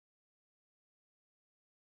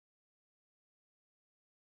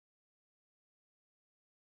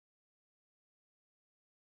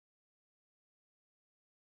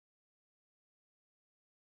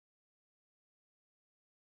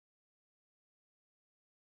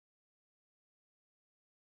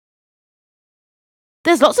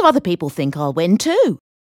There's lots of other people think I'll win too.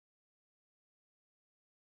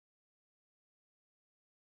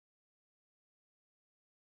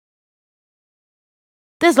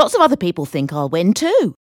 There's lots of other people think I'll win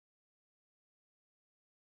too.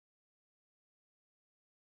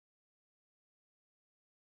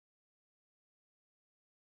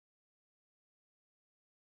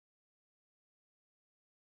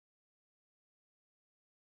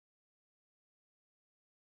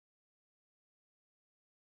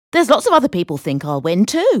 There's lots of other people think I'll win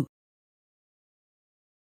too.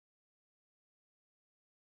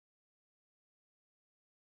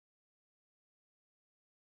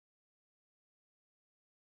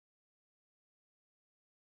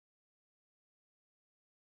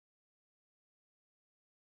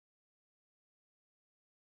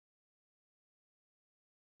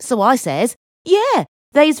 So I says, yeah,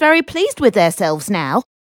 they's very pleased with theirselves now.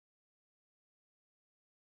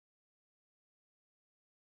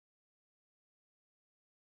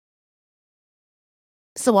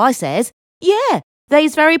 So I says, yeah,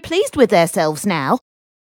 they's very pleased with theirselves now.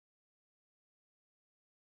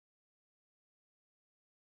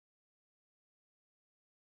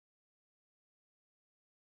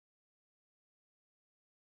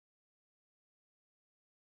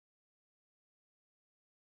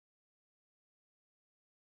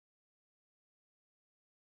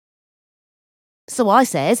 So I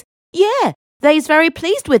says, yeah, they's very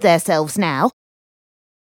pleased with theirselves now.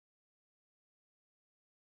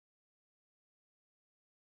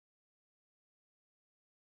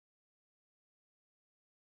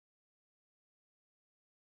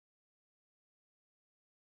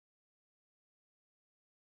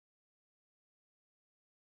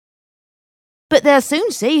 But they'll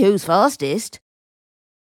soon see who's fastest.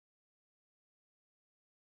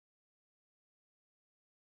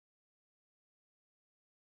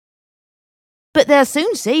 But they'll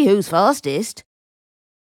soon see who's fastest.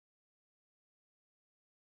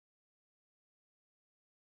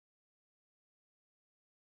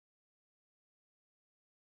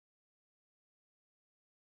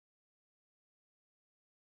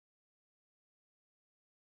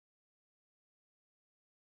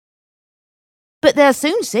 But they'll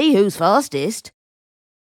soon see who's fastest.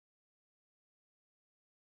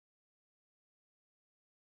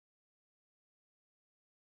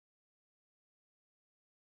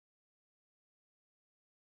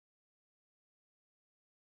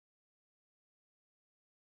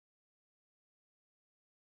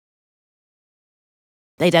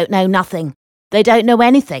 They don't know nothing. They don't know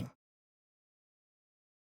anything.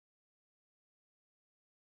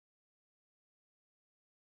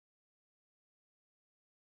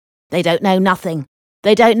 They don't know nothing.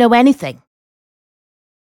 They don't know anything.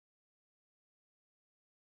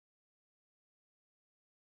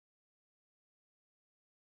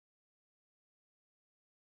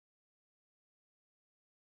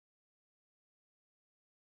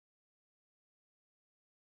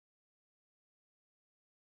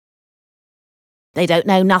 They don't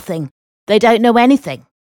know nothing. They don't know anything.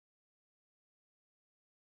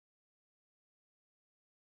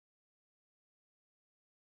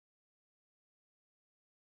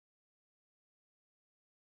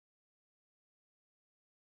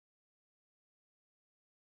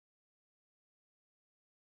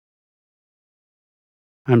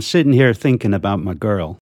 I'm sitting here thinking about my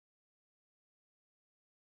girl.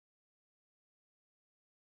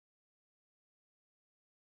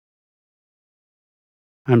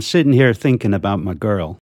 I'm sitting here thinking about my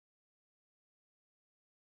girl.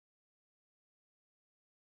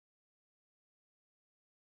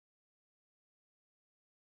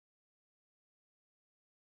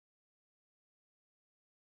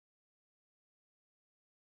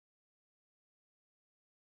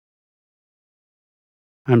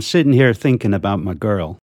 I'm sitting here thinking about my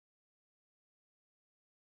girl.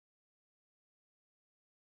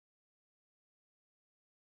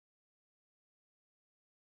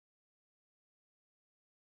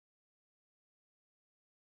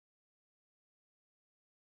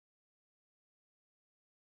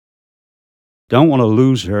 Don't want to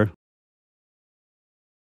lose her.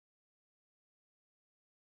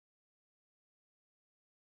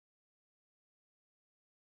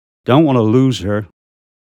 Don't want to lose her.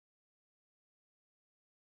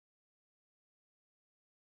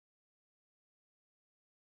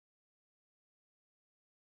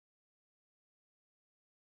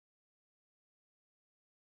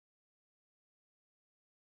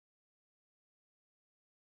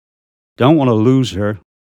 Don't want to lose her.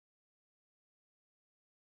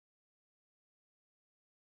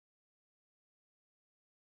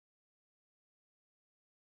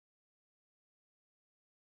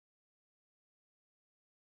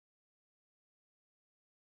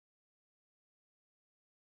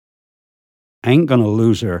 Ain't gonna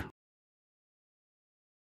lose her.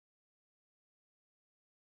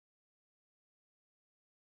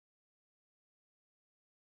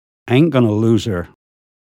 Ain't gonna lose her.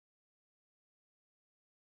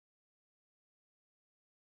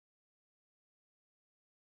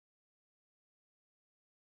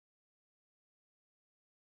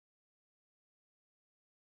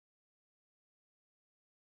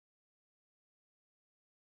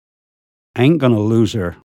 Ain't gonna lose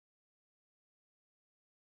her.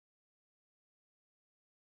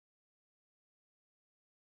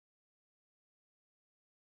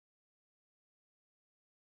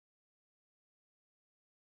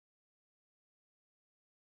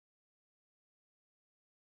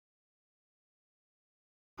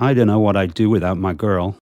 I don't know what I'd do without my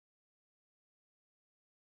girl.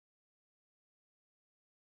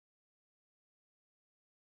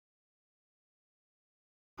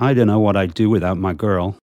 I don't know what I'd do without my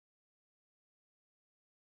girl.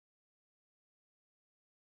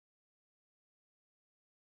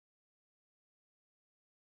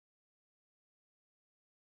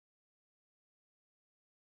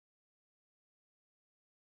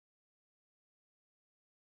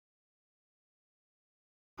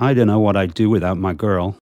 I don't know what I'd do without my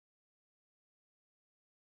girl.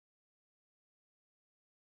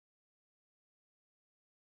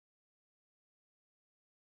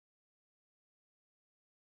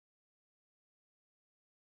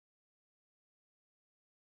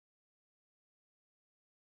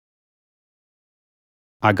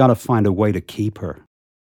 I gotta find a way to keep her.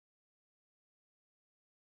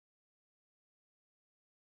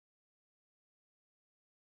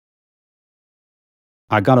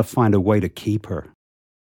 I gotta find a way to keep her.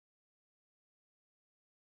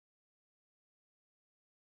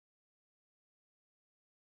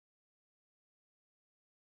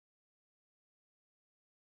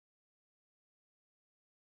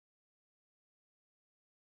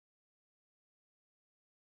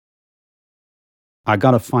 'I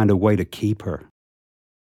gotta find a way to keep her.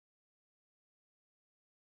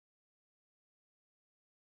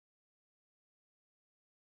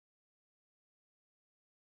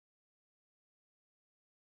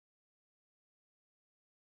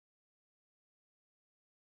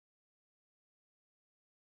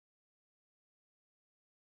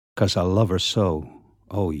 'Cause I love her so.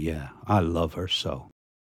 Oh yeah, I love her so.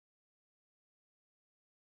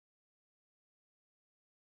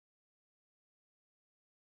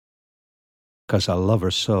 'Cause I love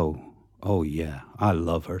her so. Oh yeah, I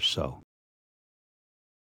love her so.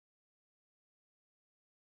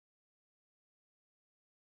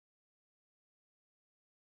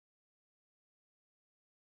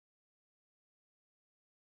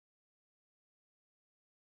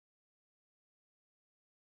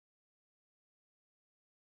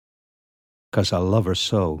 'Cause I love her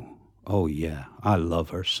so. Oh yeah, I love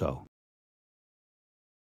her so.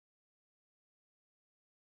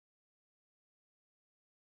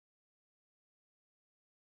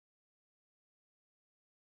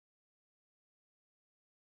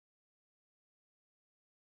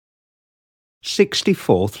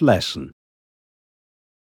 64th lesson.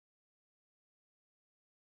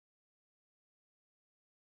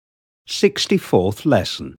 64th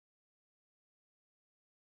lesson.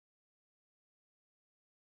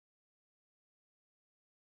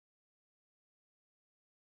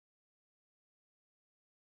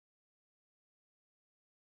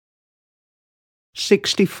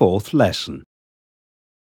 64th lesson.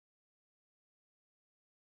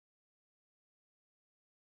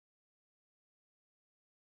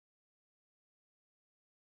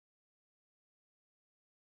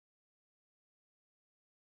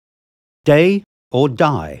 Day or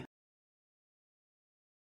die.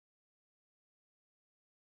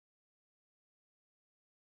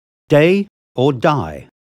 Day or die.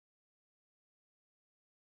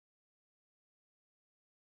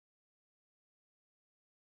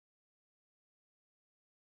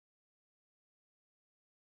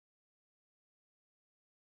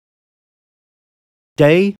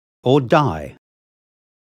 Day or die.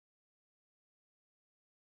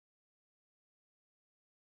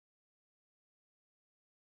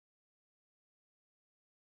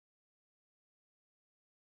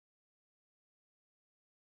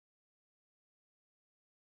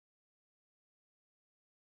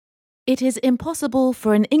 It is impossible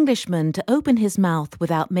for an Englishman to open his mouth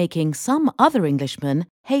without making some other Englishman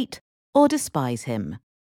hate or despise him.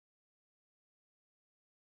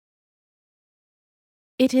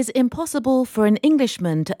 It is impossible for an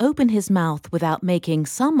Englishman to open his mouth without making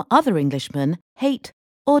some other Englishman hate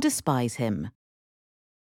or despise him.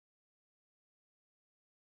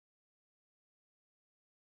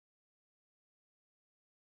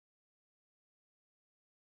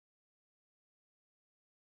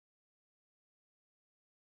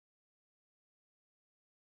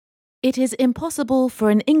 It is impossible for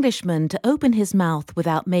an Englishman to open his mouth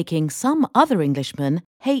without making some other Englishman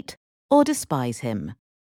hate or despise him.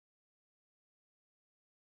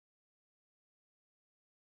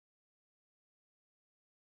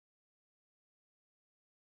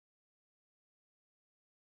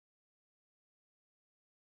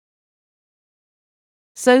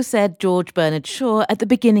 So said George Bernard Shaw at the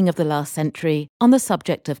beginning of the last century on the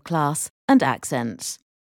subject of class and accents.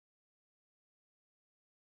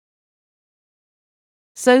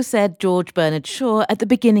 So said George Bernard Shaw at the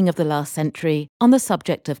beginning of the last century on the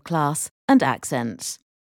subject of class and accents.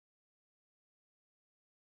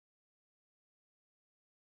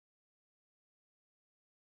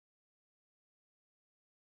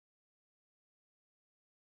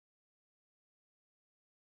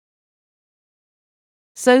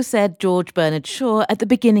 So said George Bernard Shaw at the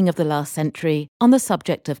beginning of the last century on the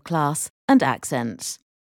subject of class and accents.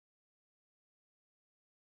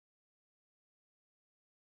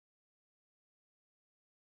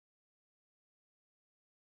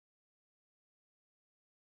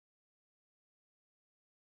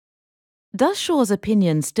 Does Shaw's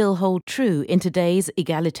opinion still hold true in today's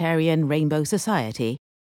egalitarian rainbow society?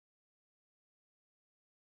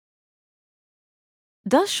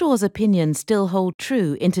 Does Shaw's opinion still hold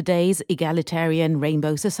true in today's egalitarian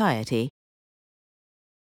rainbow society?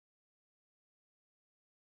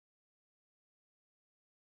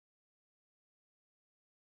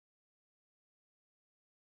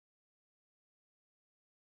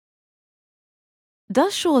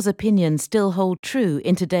 Does Shaw's opinion still hold true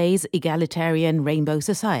in today's egalitarian rainbow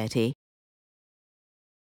society?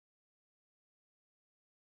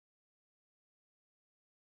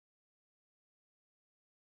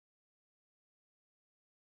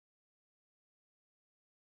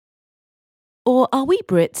 Or are we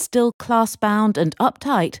Brits still class-bound and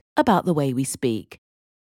uptight about the way we speak?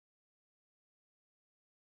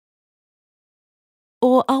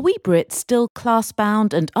 Or are we Brits still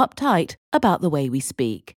class-bound and uptight about the way we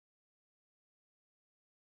speak?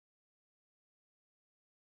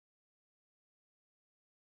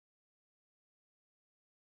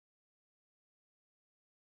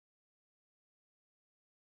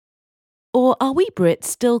 Or are we Brits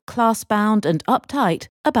still class-bound and uptight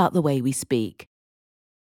about the way we speak?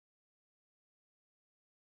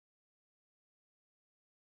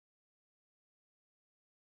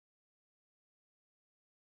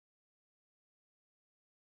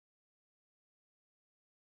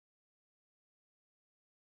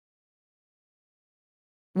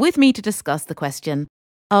 With me to discuss the question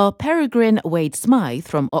are Peregrine Wade-Smythe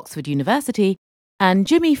from Oxford University and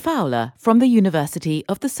Jimmy Fowler from the University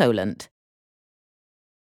of the Solent.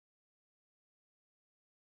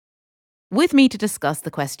 With me to discuss the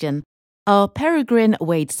question are Peregrine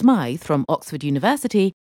Wade-Smythe from Oxford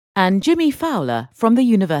University and Jimmy Fowler from the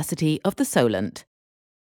University of the Solent.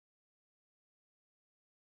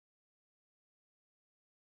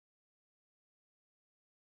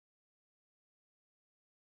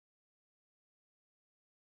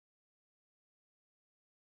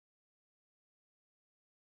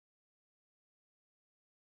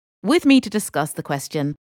 With me to discuss the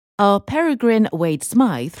question are Peregrine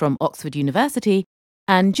Wade-Smythe from Oxford University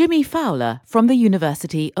and Jimmy Fowler from the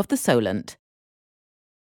University of the Solent.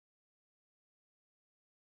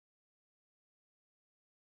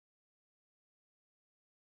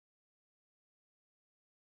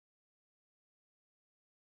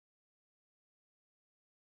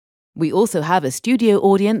 We also have a studio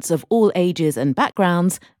audience of all ages and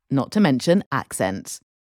backgrounds, not to mention accents.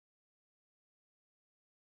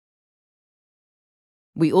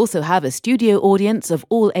 We also have a studio audience of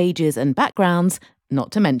all ages and backgrounds,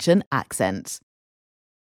 not to mention accents.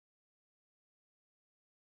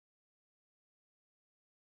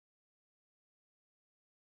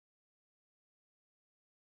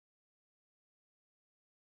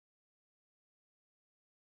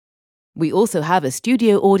 We also have a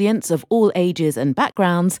studio audience of all ages and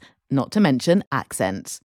backgrounds, not to mention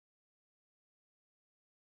accents.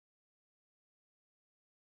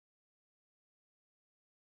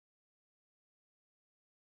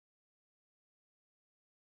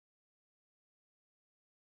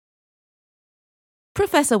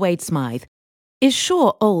 Professor Wade-Smythe, is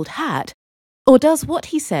Shaw old hat, or does what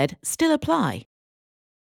he said still apply?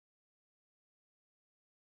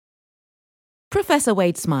 Professor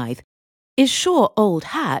Wade-Smythe, is Shaw old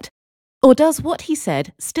hat, or does what he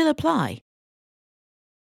said still apply?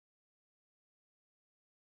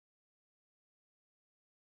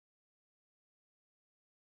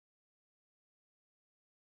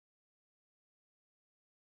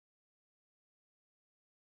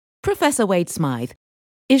 Professor Wade-Smythe,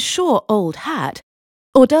 is sure old hat,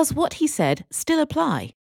 or does what he said still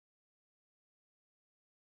apply?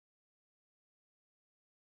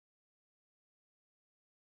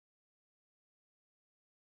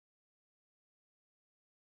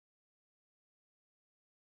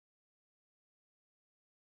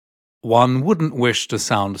 One wouldn't wish to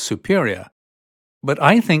sound superior, but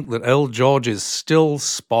I think that old George is still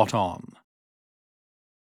spot on.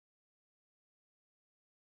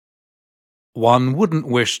 One wouldn't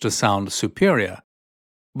wish to sound superior,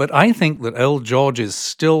 but I think that old George is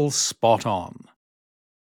still spot on.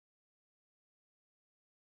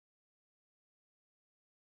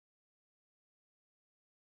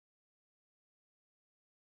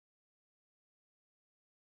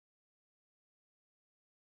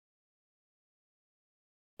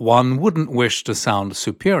 One wouldn't wish to sound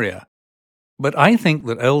superior, but I think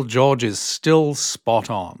that old George is still spot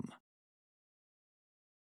on.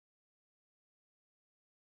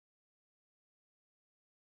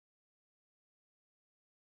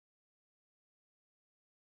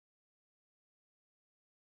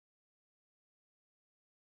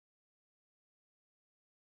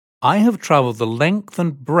 I have travelled the length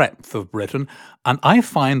and breadth of Britain, and I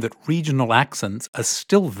find that regional accents are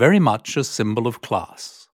still very much a symbol of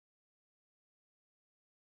class.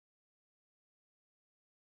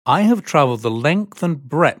 I have travelled the length and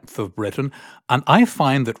breadth of Britain, and I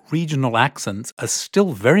find that regional accents are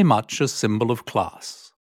still very much a symbol of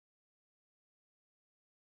class.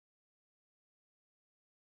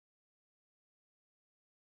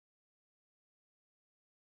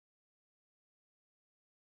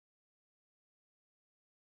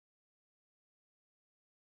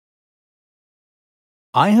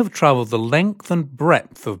 I have travelled the length and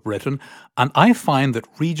breadth of Britain, and I find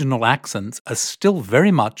that regional accents are still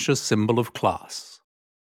very much a symbol of class.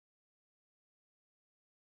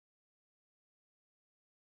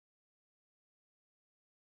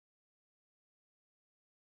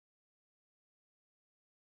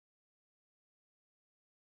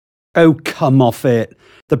 Oh, come off it.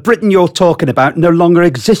 The Britain you're talking about no longer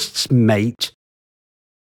exists, mate.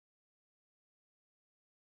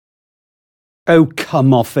 Oh,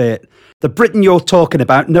 come off it. The Britain you're talking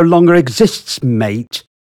about no longer exists, mate.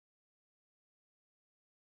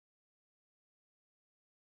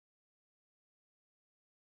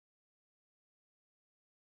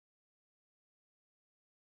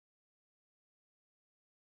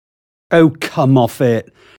 Oh, come off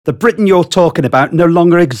it. The Britain you're talking about no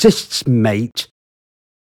longer exists, mate.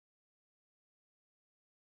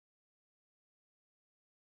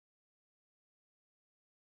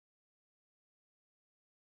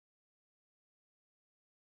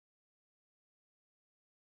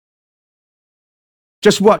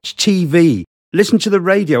 Just watch TV, listen to the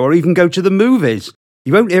radio, or even go to the movies.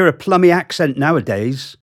 You won't hear a plummy accent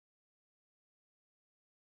nowadays.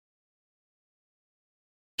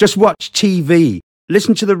 Just watch TV,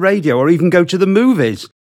 listen to the radio, or even go to the movies.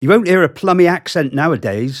 You won't hear a plummy accent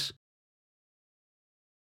nowadays.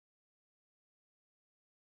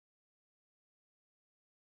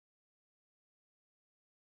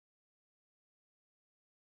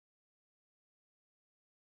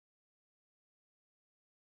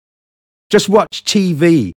 Just watch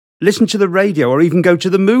TV, listen to the radio, or even go to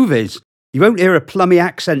the movies. You won't hear a plummy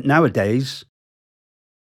accent nowadays.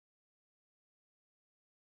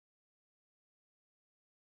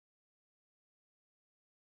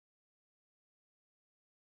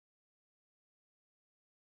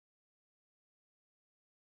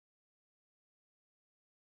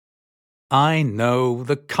 I know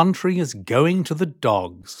the country is going to the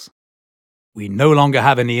dogs. We no longer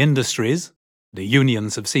have any industries. The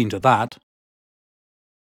unions have seen to that.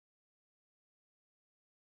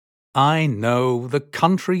 I know the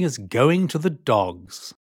country is going to the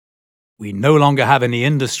dogs. We no longer have any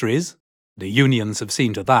industries. The unions have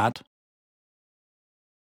seen to that.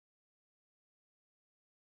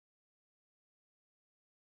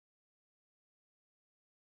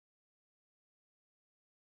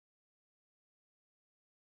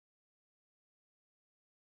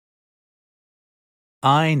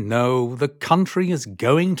 I know the country is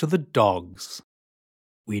going to the dogs.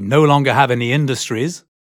 We no longer have any industries.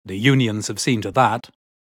 The unions have seen to that.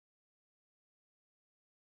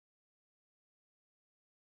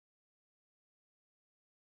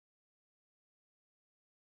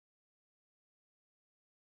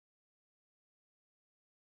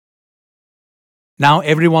 Now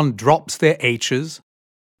everyone drops their H's,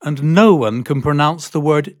 and no one can pronounce the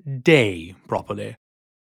word day properly.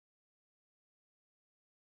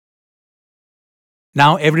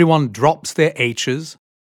 Now everyone drops their H's,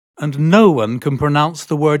 and no one can pronounce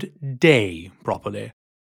the word day properly.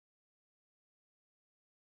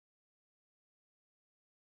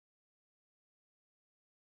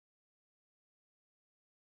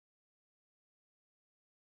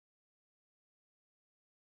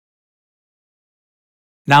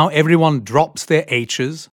 Now everyone drops their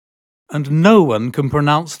H's, and no one can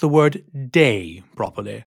pronounce the word day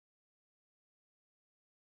properly.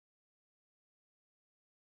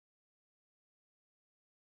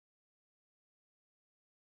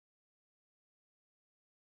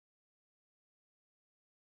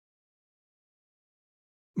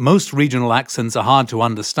 Most regional accents are hard to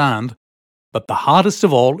understand, but the hardest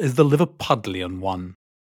of all is the Liverpudlian one.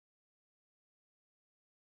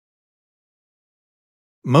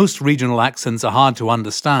 Most regional accents are hard to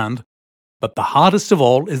understand, but the hardest of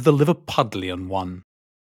all is the Liverpudlian one.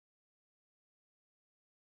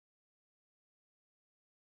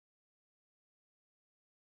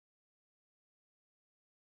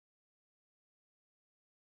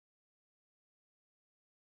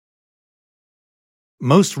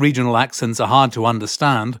 Most regional accents are hard to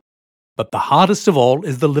understand, but the hardest of all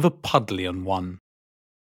is the Liverpudlian one.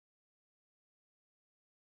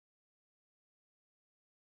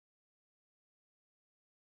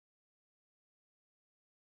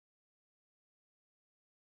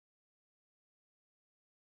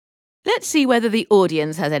 Let's see whether the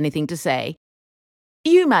audience has anything to say.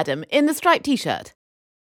 You, madam, in the striped t-shirt.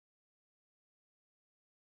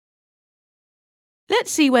 Let's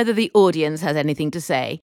see whether the audience has anything to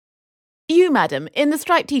say. You, madam, in the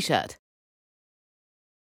striped t-shirt.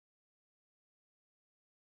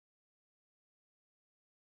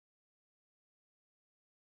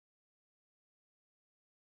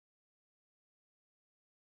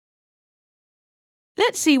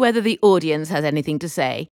 Let's see whether the audience has anything to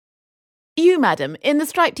say. You, madam, in the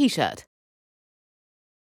striped t-shirt.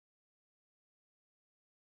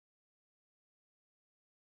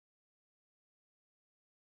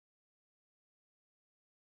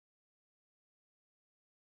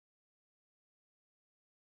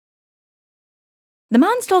 The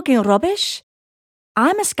man's talking rubbish.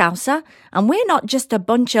 I'm a Scouser, and we're not just a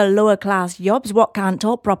bunch of lower-class yobs what can't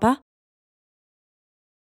talk proper.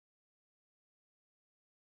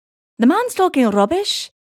 The man's talking rubbish.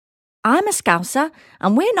 I'm a Scouser,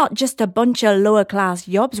 and we're not just a bunch of lower-class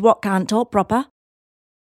yobs what can't talk proper.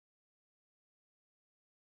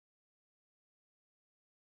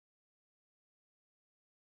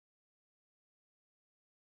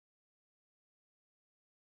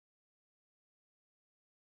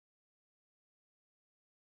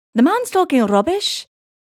 The man's talking rubbish.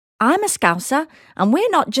 I'm a Scouser, and we're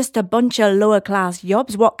not just a bunch of lower-class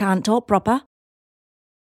yobs what can't talk proper.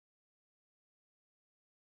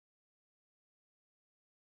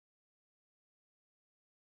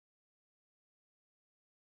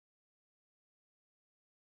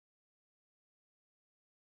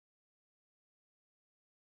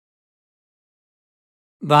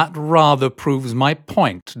 That rather proves my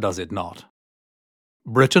point, does it not?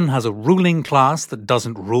 Britain has a ruling class that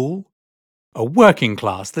doesn't rule, a working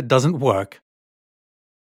class that doesn't work.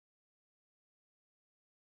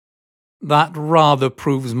 That rather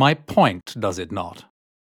proves my point, does it not?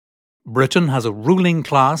 Britain has a ruling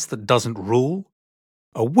class that doesn't rule,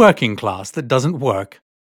 a working class that doesn't work.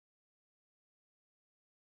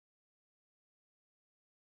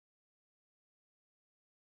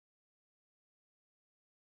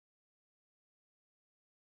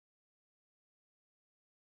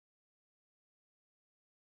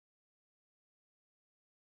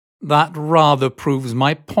 That rather proves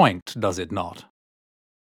my point, does it not?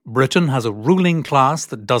 Britain has a ruling class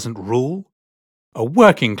that doesn't rule, a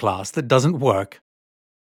working class that doesn't work.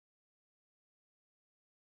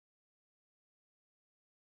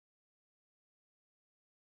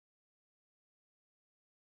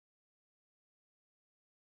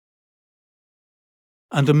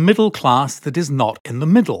 And a middle class that is not in the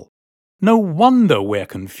middle. No wonder we're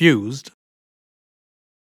confused.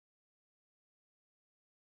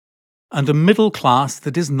 And a middle class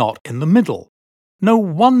that is not in the middle. No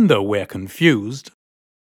wonder we're confused.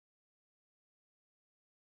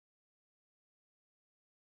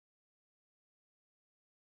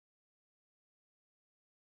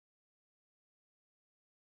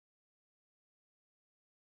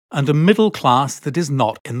 And a middle class that is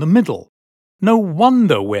not in the middle. No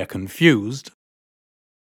wonder we're confused.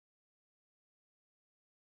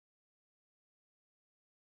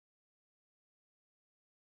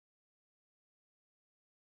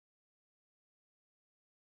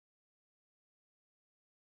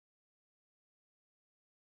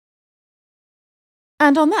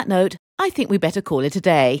 And on that note, I think we better call it a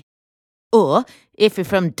day. Or, if you're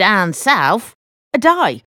from down south, a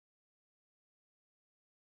die.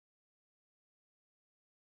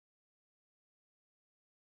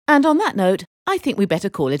 And on that note, I think we better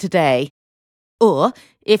call it a day. Or,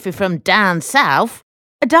 if you're from down south,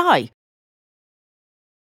 a die.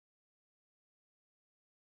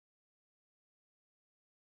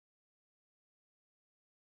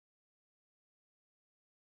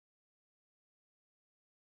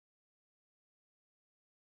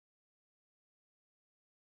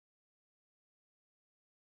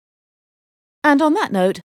 And on that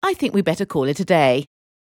note, I think we better call it a day.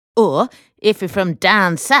 Or, if you're from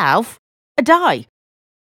down south, a die.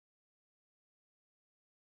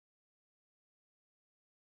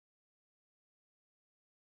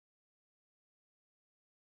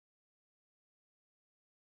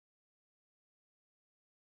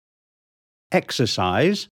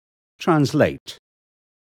 Exercise. Translate.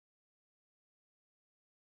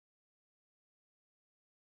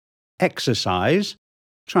 Exercise.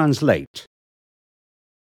 Translate.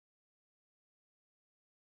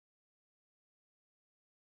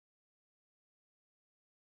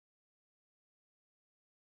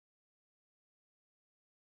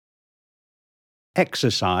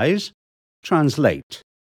 Exercise. Translate.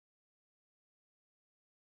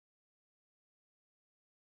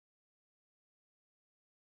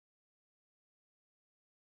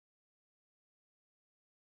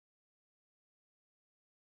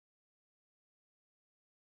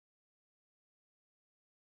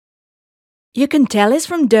 You can tell he's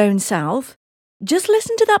from down south. Just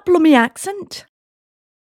listen to that blummy accent.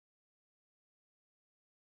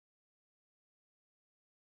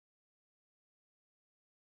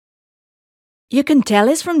 You can tell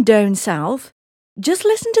he's from down south. Just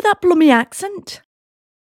listen to that blummy accent.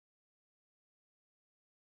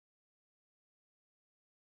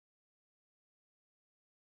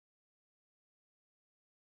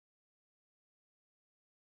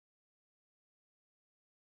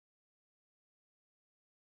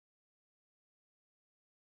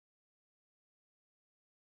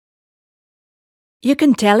 You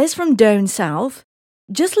can tell he's from down south.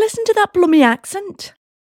 Just listen to that blummy accent.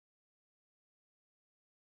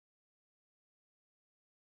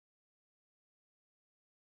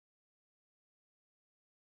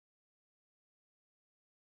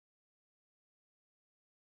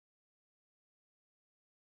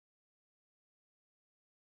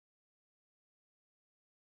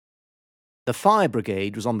 The fire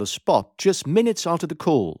brigade was on the spot just minutes after the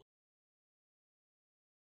call.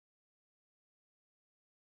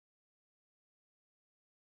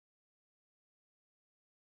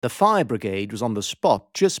 The fire brigade was on the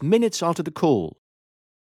spot just minutes after the call.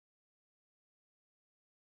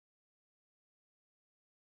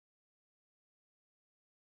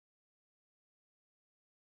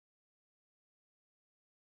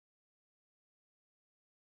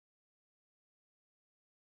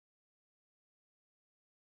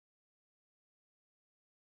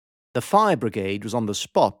 The fire brigade was on the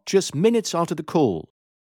spot just minutes after the call.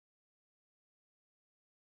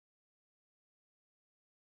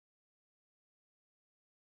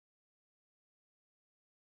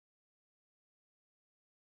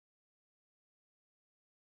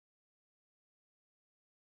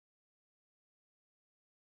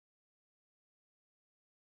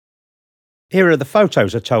 Here are the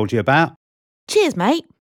photos I told you about. Cheers, mate.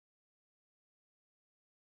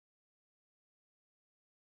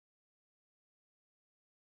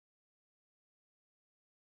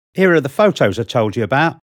 Here are the photos I told you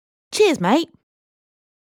about. Cheers, mate.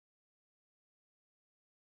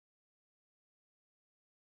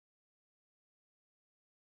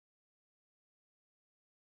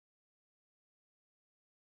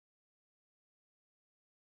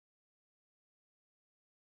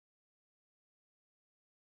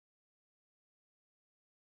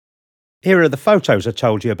 Here are the photos I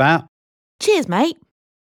told you about. Cheers, mate.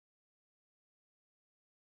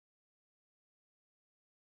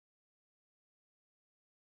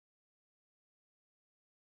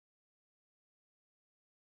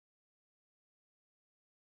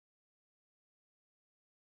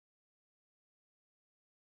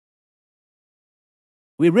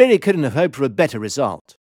 We really couldn't have hoped for a better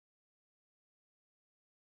result.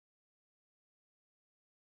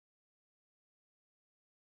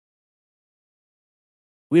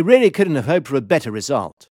 We really couldn't have hoped for a better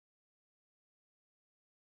result.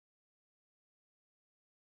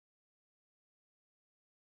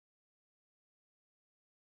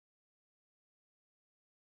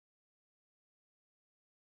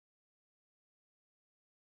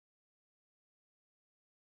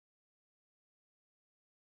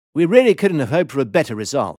 We really couldn't have hoped for a better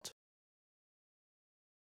result.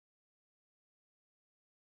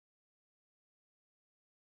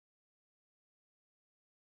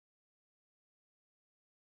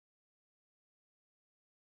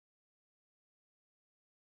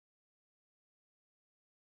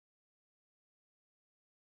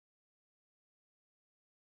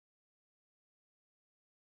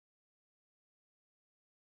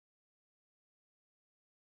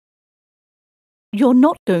 You're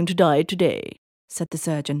not going to die today, said the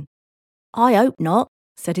surgeon. I hope not,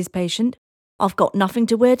 said his patient. I've got nothing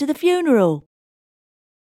to wear to the funeral.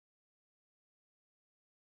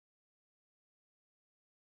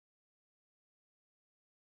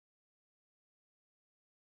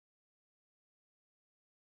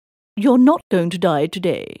 You're not going to die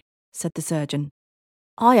today, said the surgeon.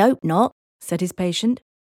 I hope not, said his patient.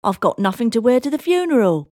 I've got nothing to wear to the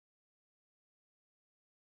funeral.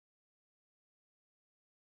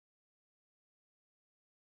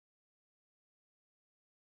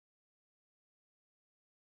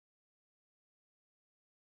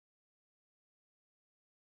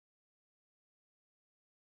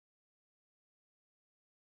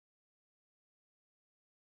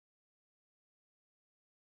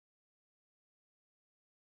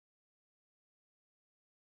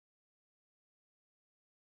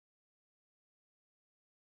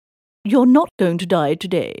 You're not going to die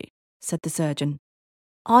today, said the surgeon.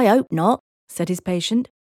 I hope not, said his patient.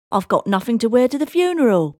 I've got nothing to wear to the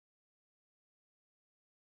funeral.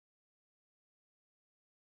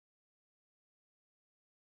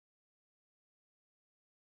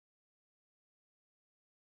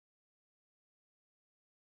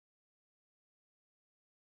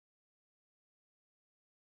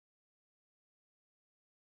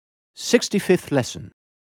 "65th lesson.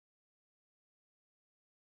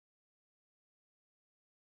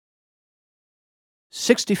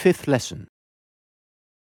 65th lesson.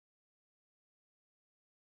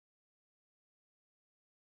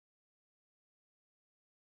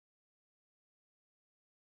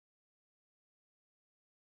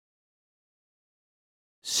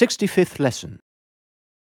 "65th lesson.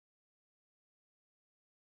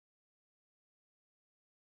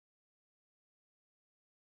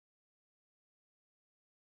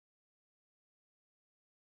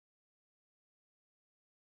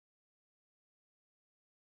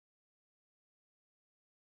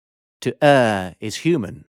 To err is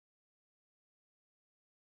human.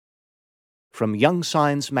 From Young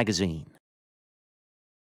Science magazine.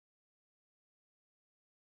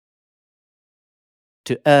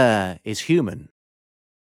 To err is human.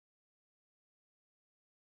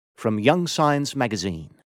 From Young Science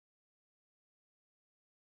magazine.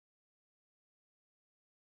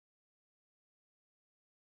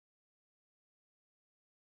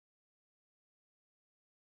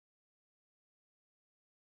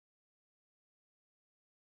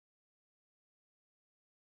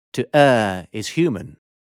 To err is human.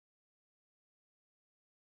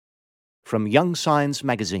 From Young Science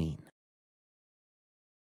magazine.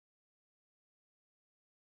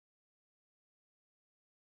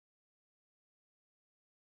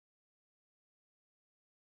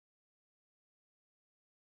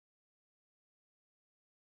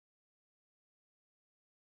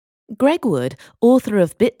 Greg Wood, author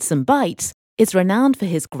of Bits and Bytes, is renowned for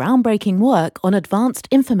his groundbreaking work on advanced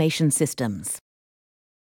information systems.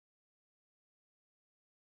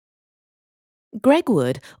 Greg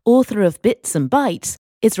Wood, author of Bits and Bytes,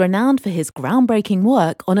 is renowned for his groundbreaking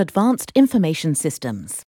work on advanced information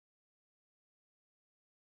systems.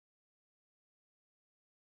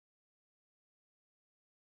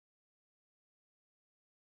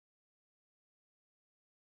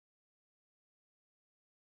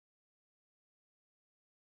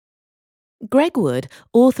 Greg Wood,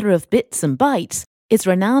 author of Bits and Bytes, is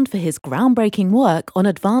renowned for his groundbreaking work on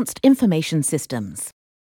advanced information systems.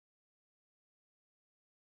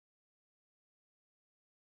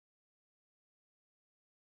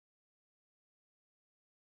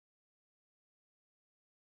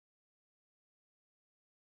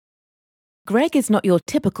 Greg is not your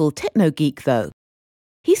typical techno-geek, though.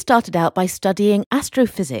 He started out by studying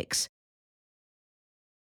astrophysics.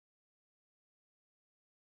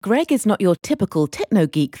 Greg is not your typical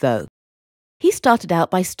techno-geek, though. He started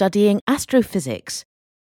out by studying astrophysics.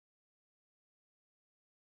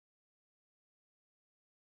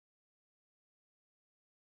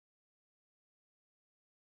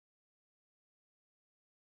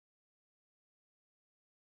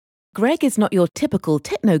 Greg is not your typical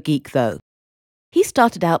techno-geek, though. He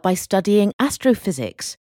started out by studying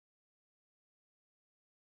astrophysics.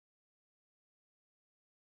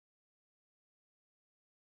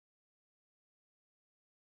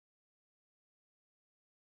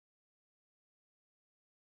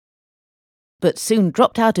 But soon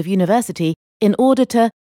dropped out of university in order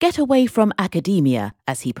to get away from academia,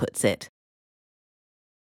 as he puts it.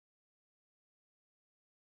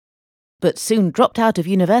 But soon dropped out of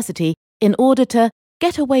university in order to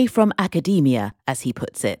get away from academia, as he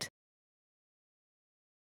puts it.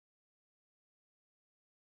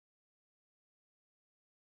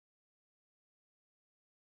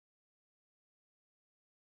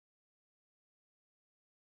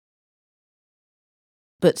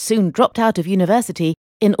 But soon dropped out of university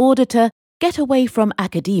in order to get away from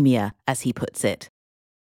academia, as he puts it.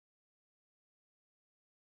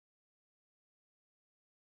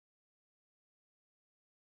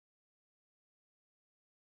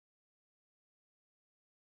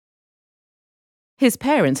 His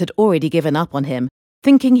parents had already given up on him,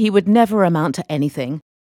 thinking he would never amount to anything.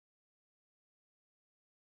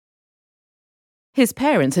 His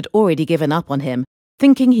parents had already given up on him,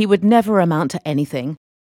 thinking he would never amount to anything.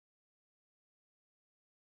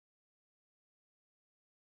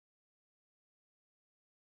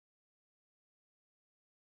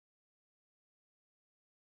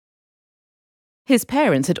 His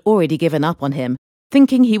parents had already given up on him,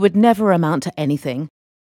 thinking he would never amount to anything.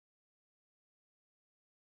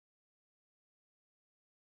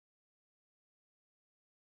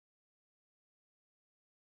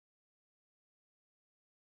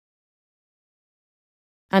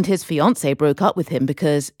 And his fiancée broke up with him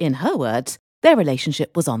because, in her words, their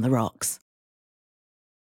relationship was on the rocks.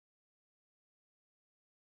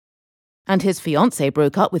 And his fiancée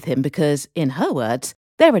broke up with him because, in her words,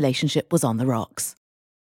 their relationship was on the rocks.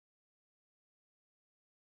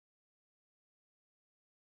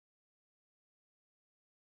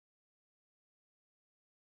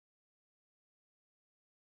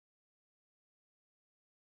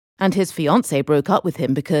 And his fiancée broke up with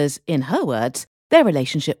him because, in her words, their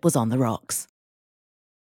relationship was on the rocks.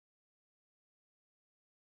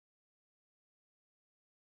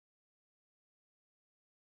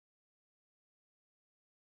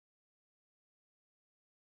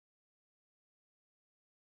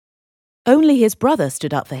 Only his brother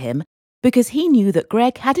stood up for him because he knew that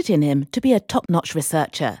Greg had it in him to be a top-notch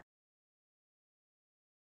researcher.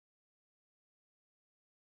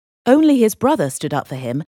 Only his brother stood up for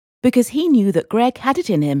him because he knew that Greg had it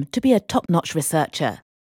in him to be a top-notch researcher.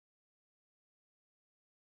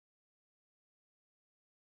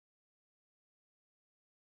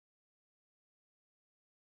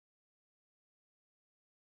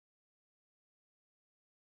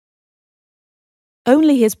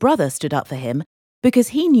 Only his brother stood up for him because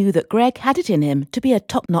he knew that Greg had it in him to be a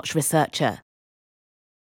top-notch researcher.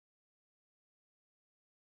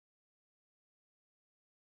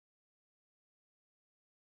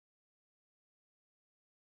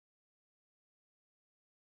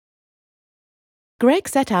 Greg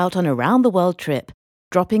set out on a round-the-world trip,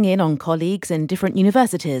 dropping in on colleagues in different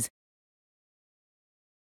universities.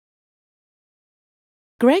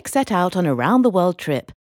 Greg set out on a round-the-world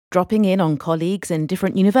trip, dropping in on colleagues in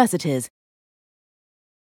different universities.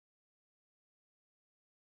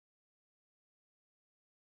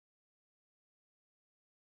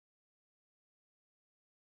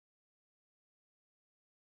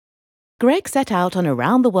 Greg set out on a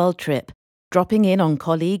round-the-world trip, dropping in on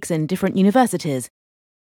colleagues in different universities.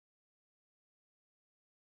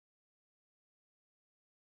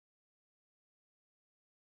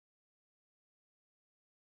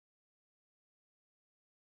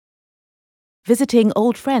 Visiting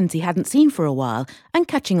old friends he hadn't seen for a while and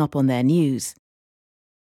catching up on their news.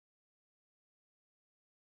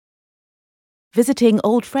 Visiting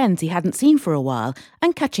old friends he hadn't seen for a while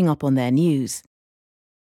and catching up on their news.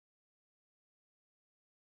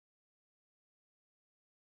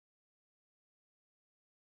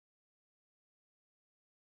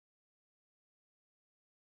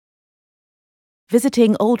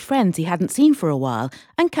 Visiting old friends he hadn't seen for a while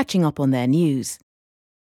and catching up on their news.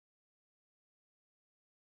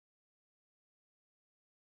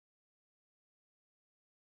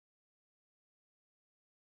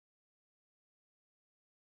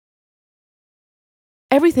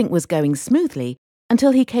 Everything was going smoothly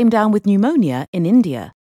until he came down with pneumonia in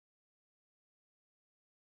India.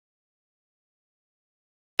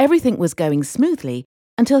 Everything was going smoothly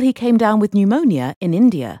until he came down with pneumonia in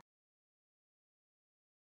India.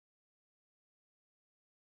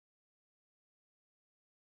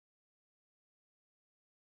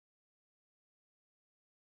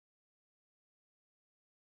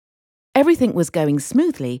 Everything was going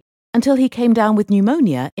smoothly until he came down with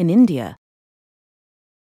pneumonia in India.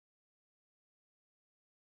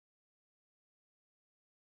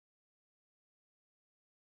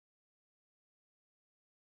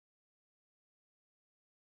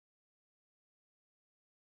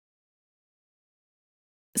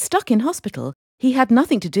 Stuck in hospital, he had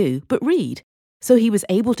nothing to do but read, so he was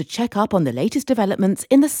able to check up on the latest developments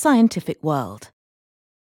in the scientific world.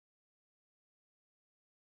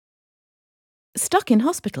 Stuck in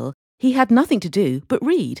hospital, he had nothing to do but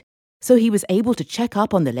read, so he was able to check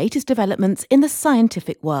up on the latest developments in the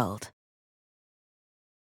scientific world.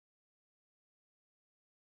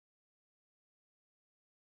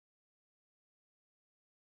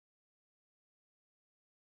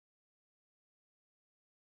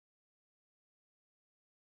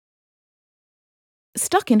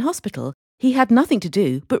 Stuck in hospital, he had nothing to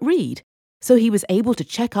do but read, so he was able to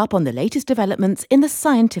check up on the latest developments in the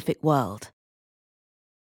scientific world.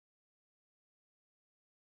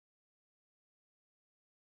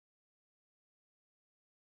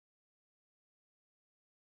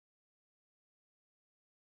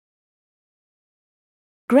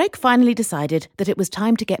 Greg finally decided that it was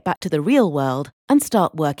time to get back to the real world and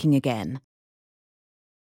start working again.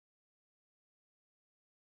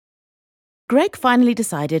 Greg finally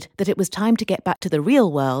decided that it was time to get back to the real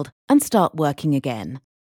world and start working again.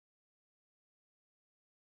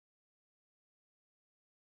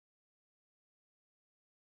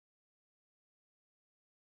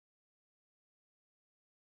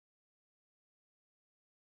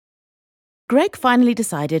 Greg finally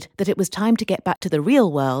decided that it was time to get back to the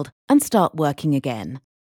real world and start working again.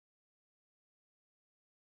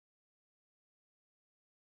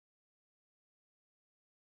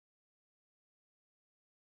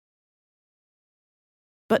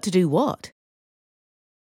 But to do what?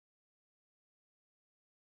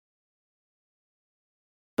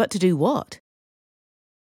 But to do what?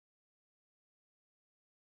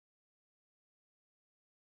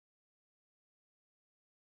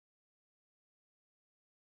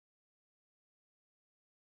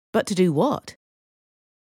 But to do what?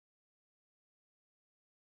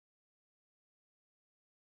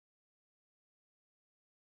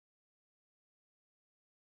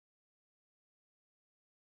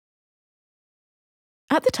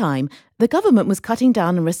 At the time, the government was cutting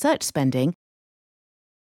down on research spending.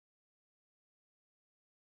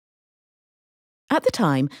 At the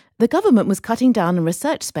time, the government was cutting down on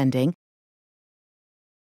research spending.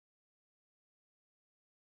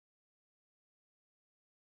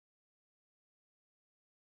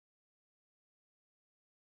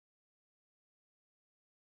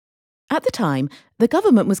 At the time, the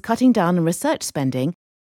government was cutting down on research spending.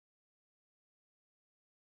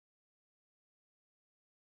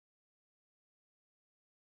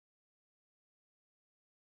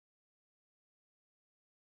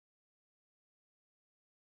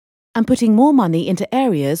 And putting more money into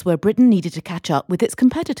areas where Britain needed to catch up with its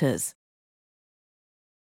competitors.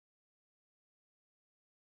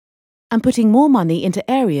 And putting more money into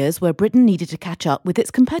areas where Britain needed to catch up with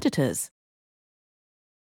its competitors.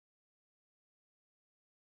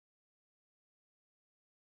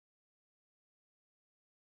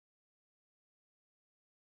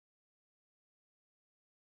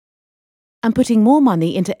 And putting more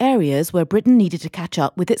money into areas where Britain needed to catch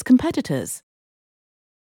up with its competitors.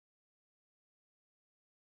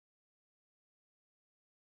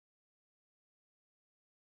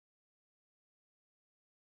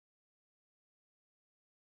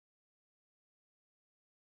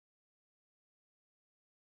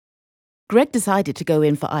 Greg decided to go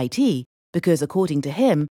in for IT because, according to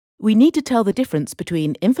him, we need to tell the difference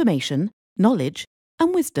between information, knowledge,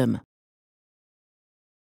 and wisdom.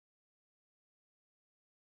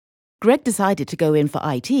 Greg decided to go in for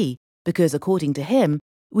IT because, according to him,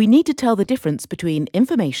 we need to tell the difference between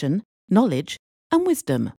information, knowledge, and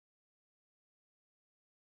wisdom.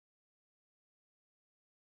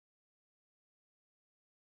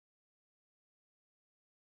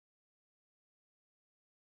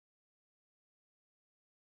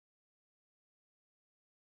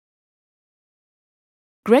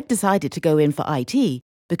 Greg decided to go in for IT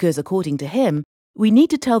because, according to him, we need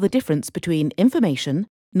to tell the difference between information,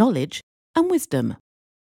 knowledge, and wisdom.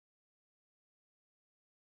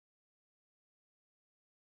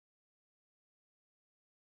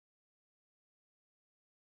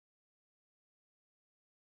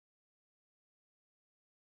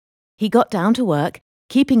 He got down to work,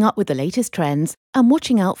 keeping up with the latest trends and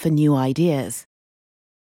watching out for new ideas.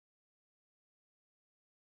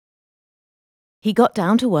 He got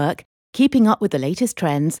down to work, keeping up with the latest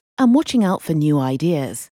trends and watching out for new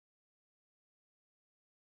ideas.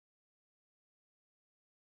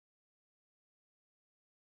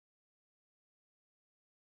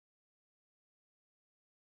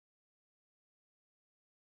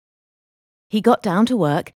 He got down to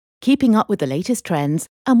work, keeping up with the latest trends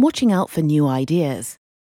and watching out for new ideas.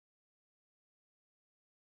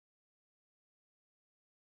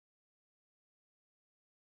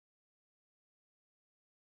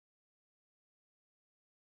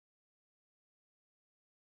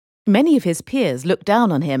 Many of his peers looked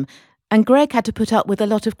down on him, and Greg had to put up with a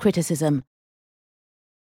lot of criticism.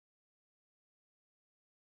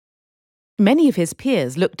 Many of his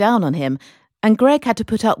peers looked down on him, and Greg had to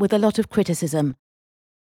put up with a lot of criticism.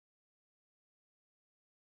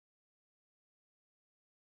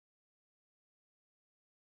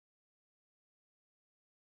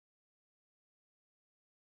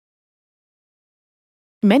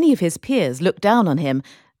 Many of his peers looked down on him,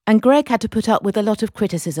 and Greg had to put up with a lot of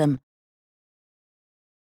criticism.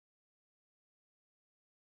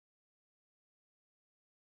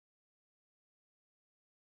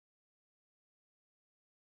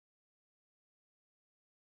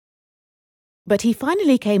 But he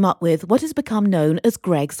finally came up with what has become known as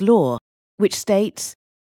Gregg's law, which states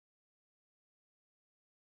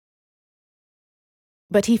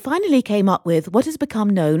But he finally came up with what has become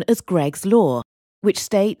known as Gregg's law, which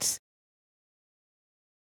states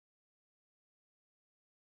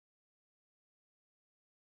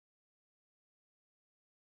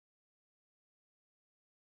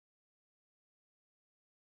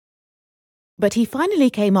But he finally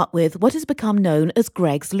came up with what has become known as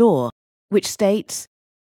Gregg's law, which states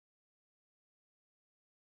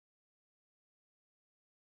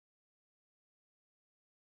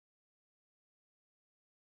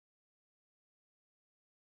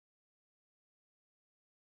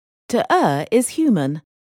To err is human.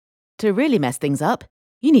 To really mess things up,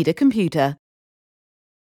 you need a computer.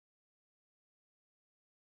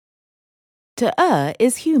 To err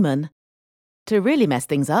is human. To really mess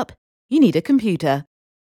things up, you need a computer.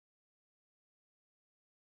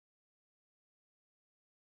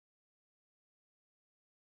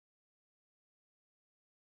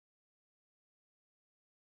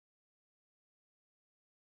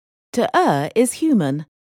 To err is human.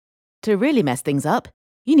 To really mess things up,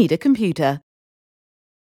 you need a computer.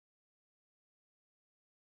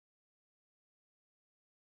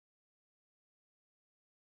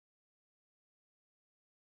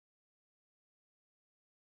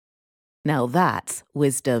 Now that's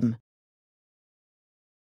wisdom.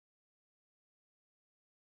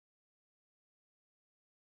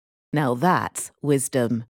 Now that's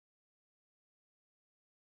wisdom.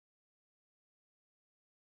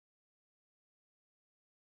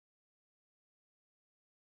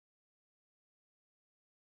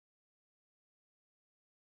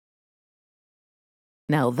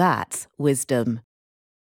 Now that's wisdom.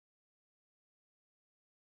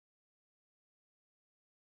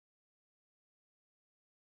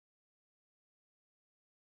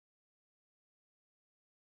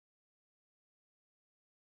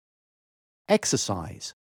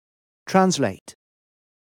 Exercise. Translate.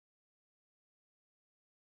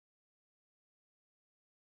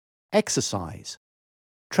 Exercise.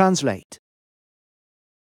 Translate.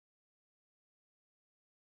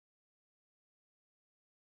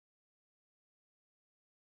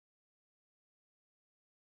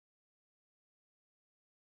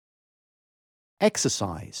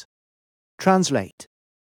 Exercise. Translate.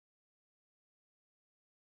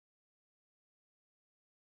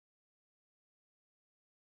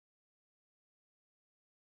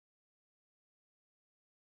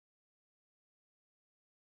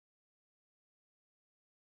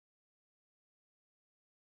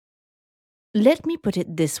 Let me put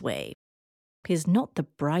it this way. He's not the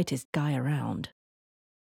brightest guy around.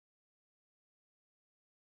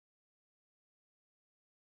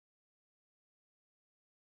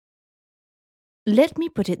 Let me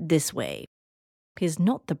put it this way. He's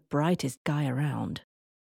not the brightest guy around.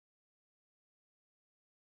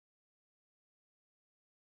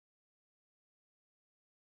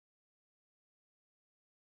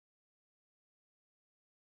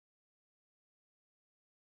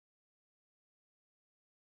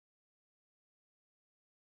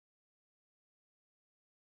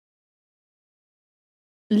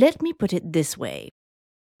 Let me put it this way.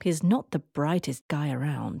 He's not the brightest guy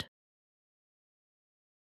around.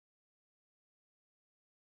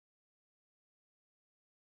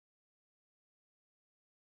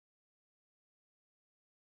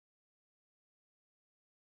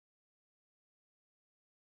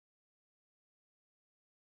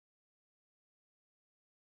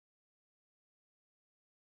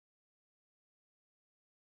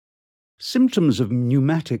 Symptoms of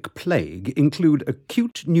pneumatic plague include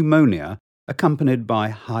acute pneumonia accompanied by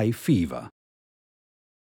high fever.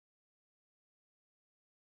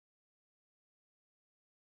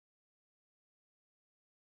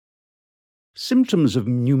 Symptoms of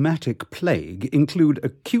pneumatic plague include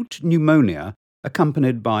acute pneumonia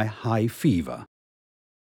accompanied by high fever.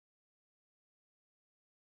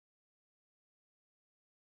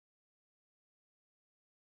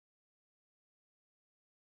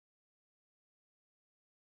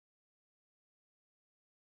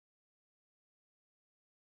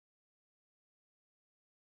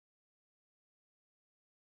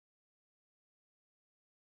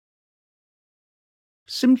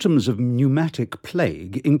 Symptoms of pneumatic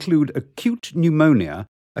plague include acute pneumonia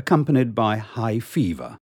accompanied by high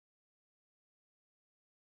fever.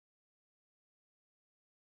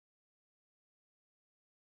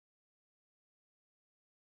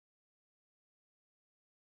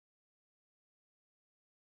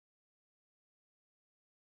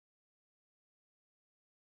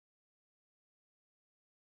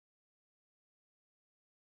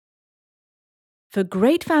 For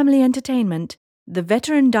great family entertainment, the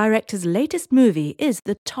veteran director's latest movie is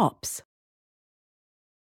the tops.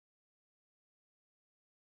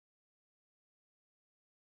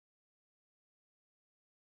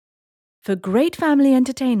 For great family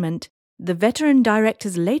entertainment, the veteran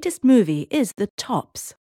director's latest movie is the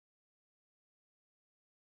tops.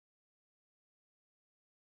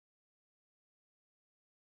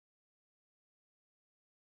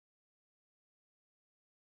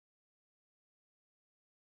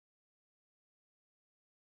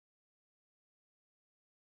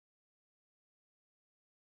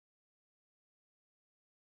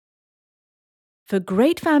 For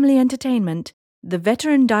great family entertainment, the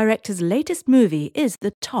veteran director's latest movie is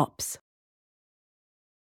the tops.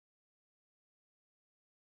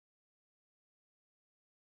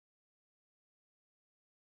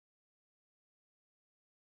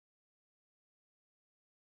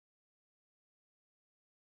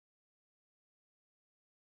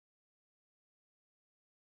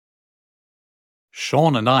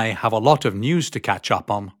 Sean and I have a lot of news to catch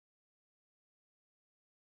up on.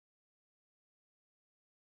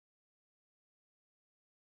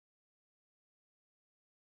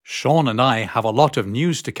 Sean and I have a lot of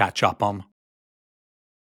news to catch up on.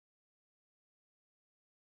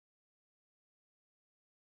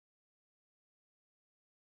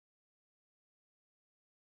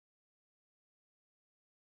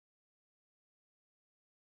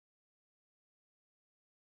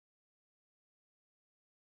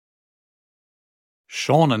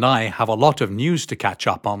 Sean and I have a lot of news to catch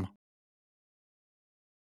up on.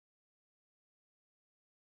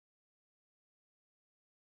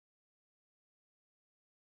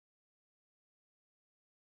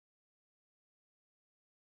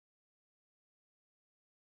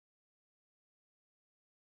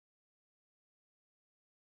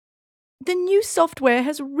 The new software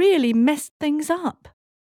has really messed things up.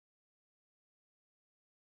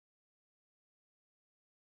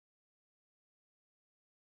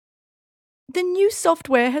 The new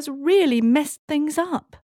software has really messed things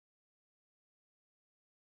up.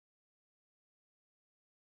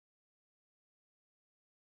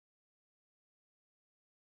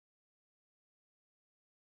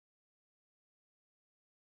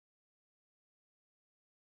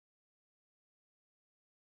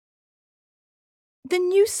 The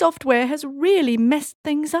new software has really messed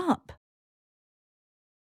things up.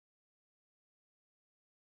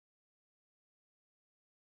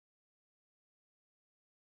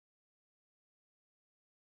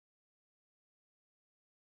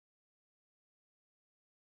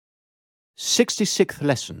 "66th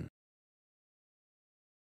lesson.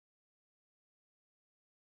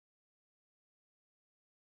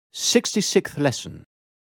 "66th lesson.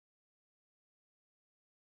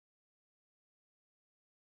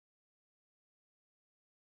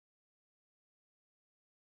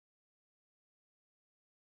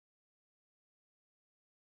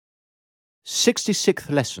 "66th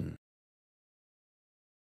lesson.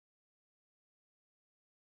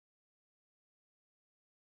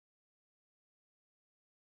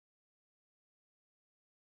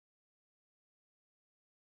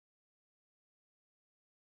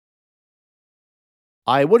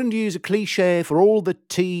 I wouldn't use a cliché for all the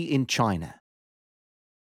tea in China.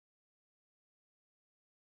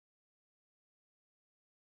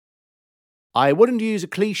 I wouldn't use a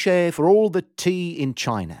cliché for all the tea in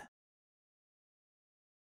China.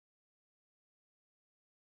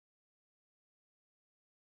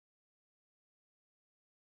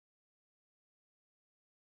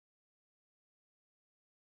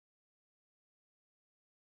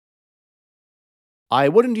 I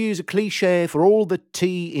wouldn't use a cliché for all the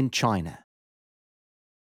tea in China.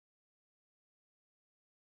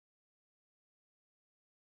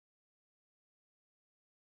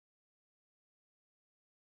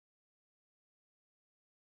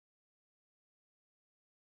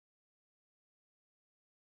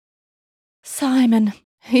 Simon,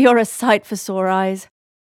 you're a sight for sore eyes.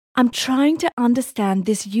 I'm trying to understand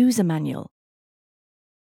this user manual.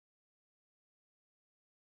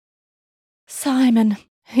 Simon,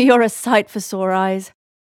 you're a sight for sore eyes.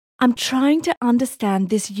 I'm trying to understand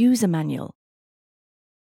this user manual.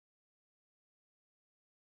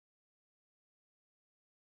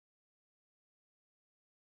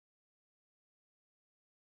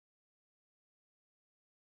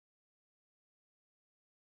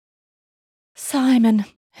 Simon,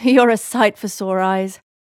 you're a sight for sore eyes.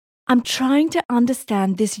 I'm trying to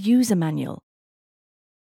understand this user manual.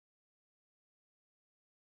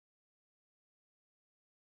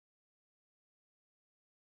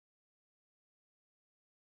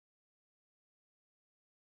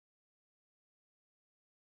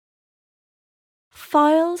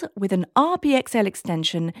 Files with an RBXL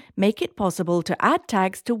extension make it possible to add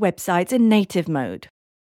tags to websites in native mode.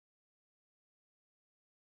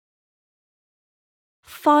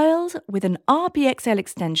 Files with an RBXL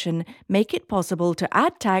extension make it possible to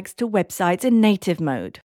add tags to websites in native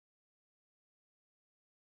mode.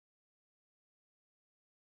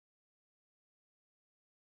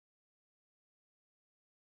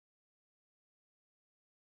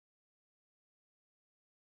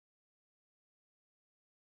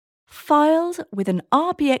 Files with an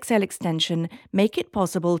RBXL extension make it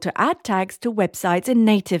possible to add tags to websites in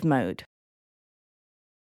native mode.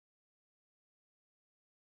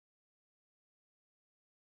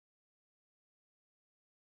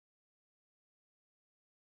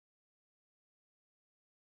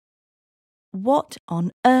 What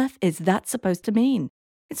on earth is that supposed to mean?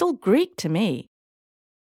 It's all Greek to me.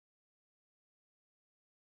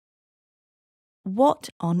 What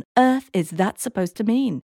on earth is that supposed to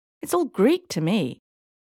mean? It's all Greek to me.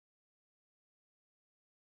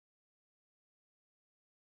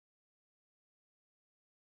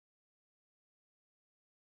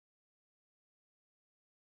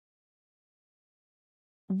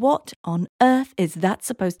 What on earth is that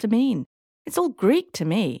supposed to mean? It's all Greek to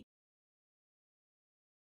me.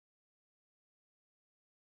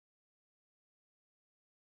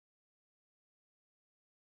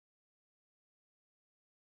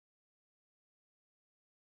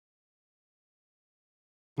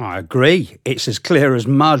 I agree. It's as clear as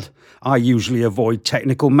mud. I usually avoid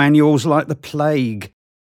technical manuals like the plague.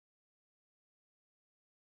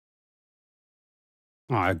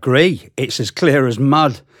 I agree. It's as clear as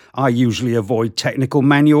mud. I usually avoid technical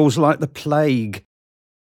manuals like the plague.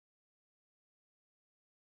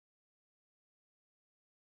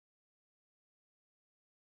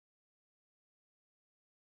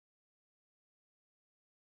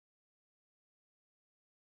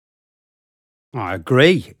 I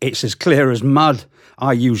agree. It's as clear as mud.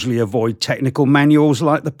 I usually avoid technical manuals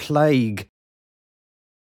like the plague.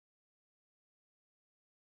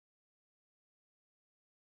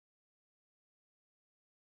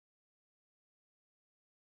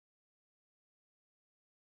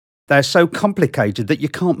 They're so complicated that you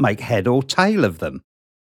can't make head or tail of them.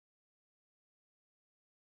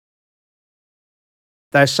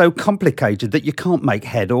 They're so complicated that you can't make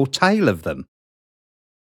head or tail of them.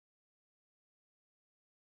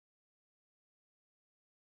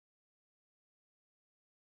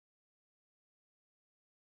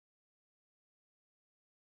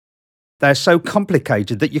 They're so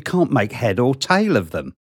complicated that you can't make head or tail of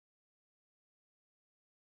them.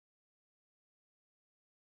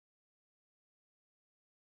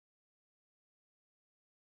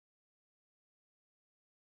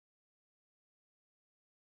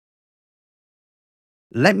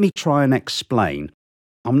 Let me try and explain.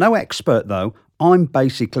 I'm no expert though. I'm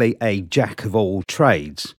basically a jack of all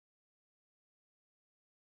trades.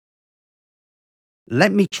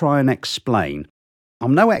 Let me try and explain.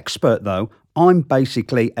 I'm no expert though. I'm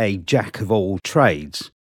basically a jack of all trades.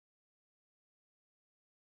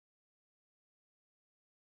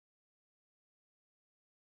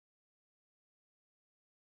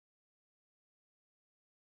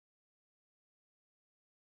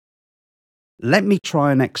 Let me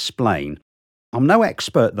try and explain. I'm no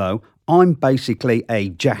expert though. I'm basically a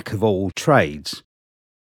jack of all trades.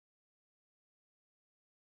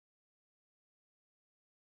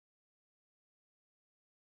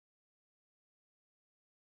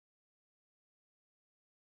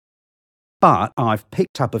 But I've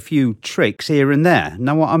picked up a few tricks here and there.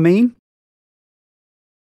 Know what I mean?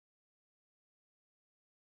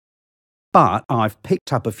 But I've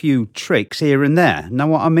picked up a few tricks here and there. Know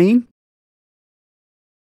what I mean?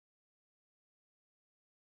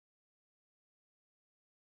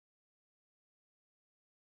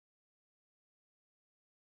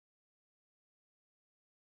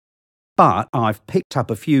 But I've picked up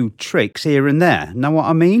a few tricks here and there. Know what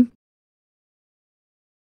I mean?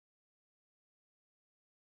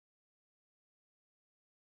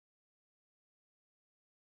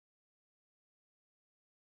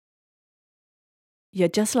 You're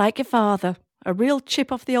just like your father, a real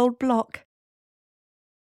chip off the old block.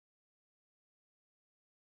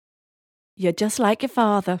 You're just like your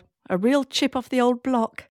father, a real chip off the old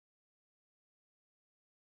block.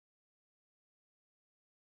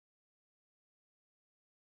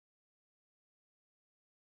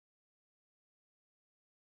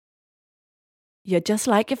 You're just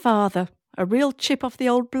like your father, a real chip off the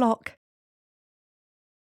old block.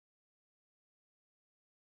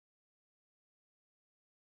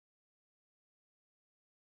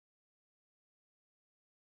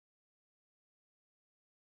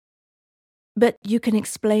 But you can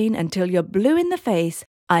explain until you're blue in the face,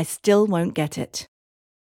 I still won't get it.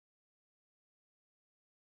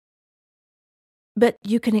 But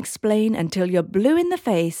you can explain until you're blue in the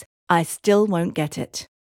face, I still won't get it.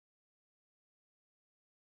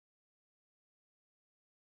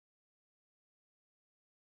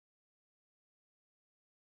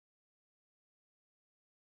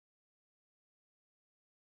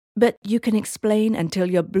 But you can explain until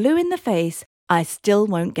you're blue in the face, I still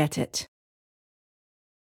won't get it.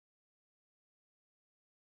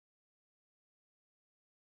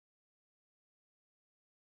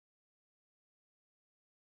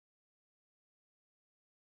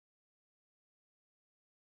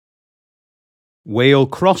 We'll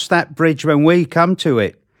cross that bridge when we come to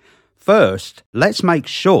it. First, let's make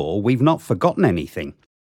sure we've not forgotten anything.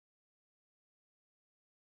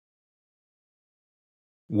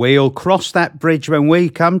 We'll cross that bridge when we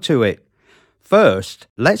come to it. First,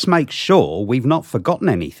 let's make sure we've not forgotten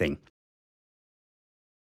anything.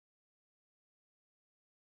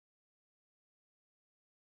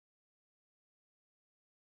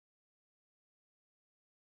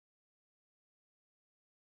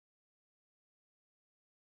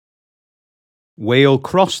 We'll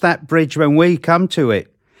cross that bridge when we come to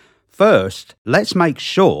it. First, let's make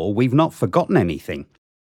sure we've not forgotten anything.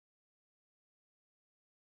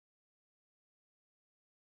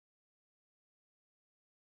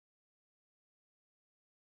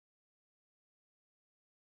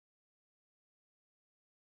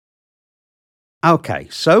 OK,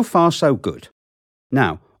 so far so good.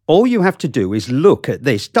 Now, all you have to do is look at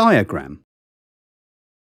this diagram.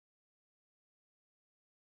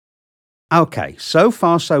 OK, so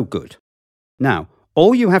far so good. Now,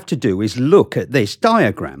 all you have to do is look at this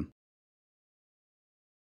diagram.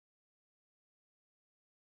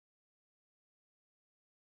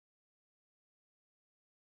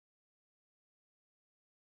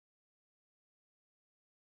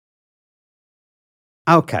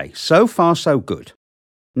 OK, so far so good.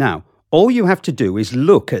 Now, all you have to do is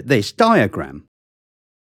look at this diagram.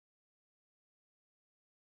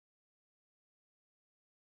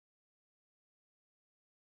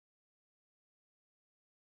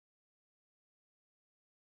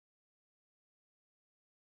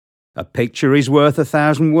 A picture is worth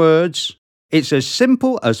 1,000 words. It's as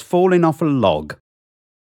simple as falling off a log.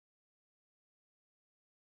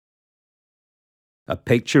 A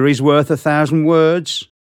picture is worth 1,000 words.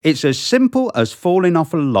 It's as simple as falling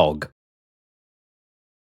off a log.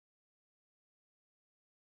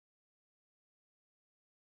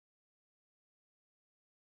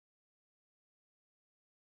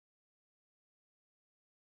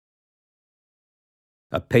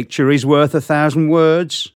 A picture is worth 1,000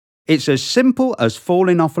 words. It's as simple as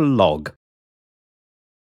falling off a log.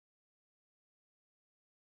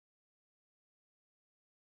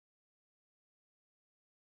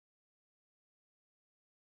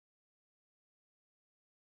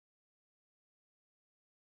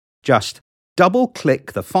 Just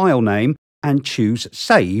double-click the file name and choose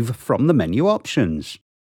Save from the menu options.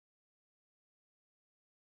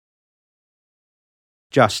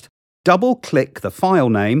 Just double-click the file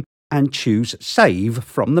name and choose Save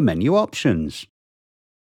from the menu options.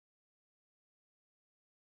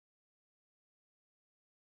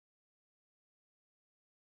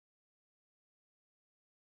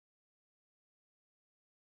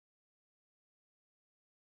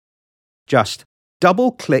 Just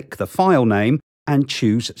double-click the file name and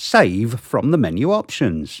choose Save from the menu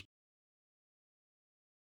options.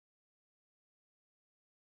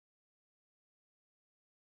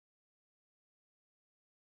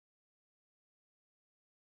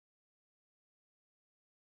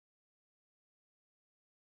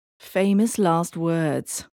 Famous last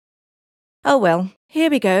words. Oh well, here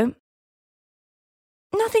we go.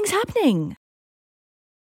 Nothing's happening.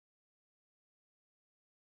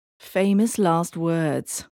 Famous last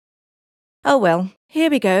words. Oh well, here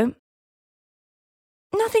we go.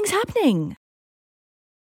 Nothing's happening.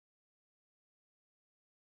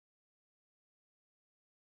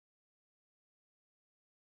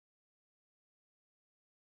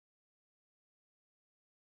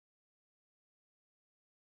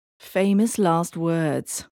 Famous last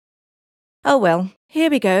words. Oh well, here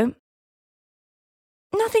we go.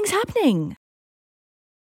 Nothing's happening.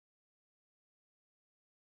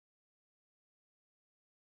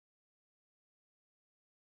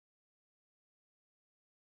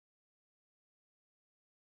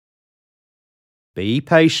 Be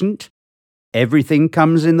patient. Everything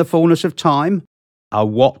comes in the fullness of time. A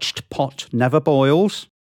watched pot never boils.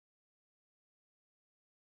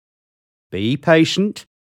 Be patient.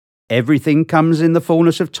 Everything comes in the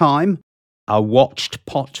fullness of time. A watched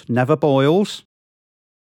pot never boils.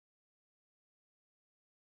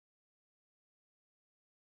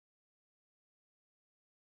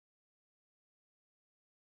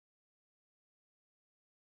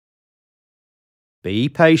 Be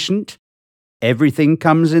patient. Everything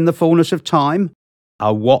comes in the fullness of time.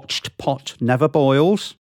 A watched pot never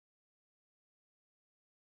boils.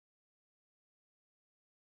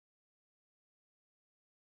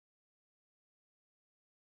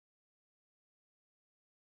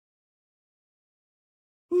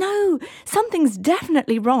 No, something's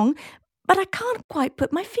definitely wrong, but I can't quite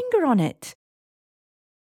put my finger on it.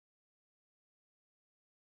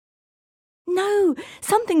 No,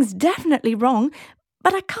 something's definitely wrong,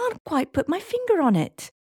 but I can't quite put my finger on it.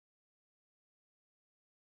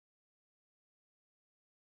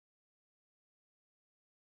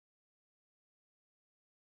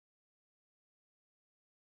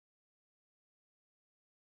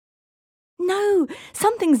 No,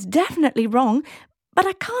 something's definitely wrong, but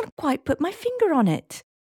I can't quite put my finger on it.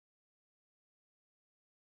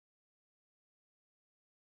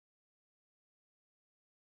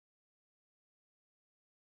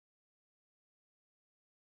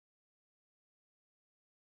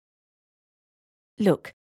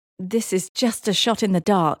 Look, this is just a shot in the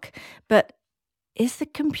dark, but is the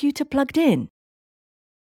computer plugged in?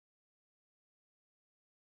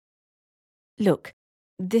 Look,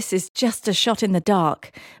 this is just a shot in the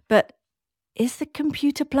dark, but is the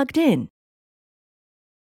computer plugged in?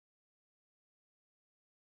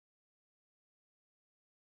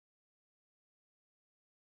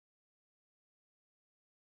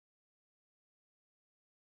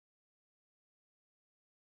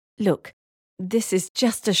 Look, this is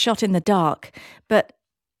just a shot in the dark, but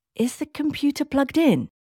is the computer plugged in?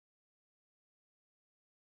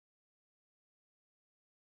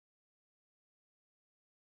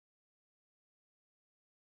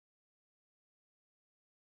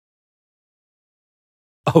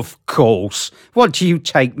 Of course. What do you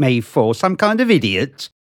take me for, some kind of idiot?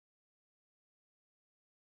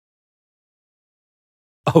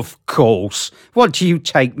 Of course. What do you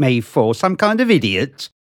take me for, some kind of idiot?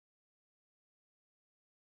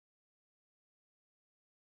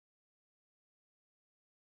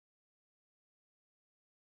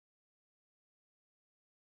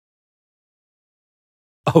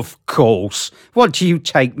 Of course. What do you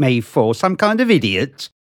take me for, some kind of idiot?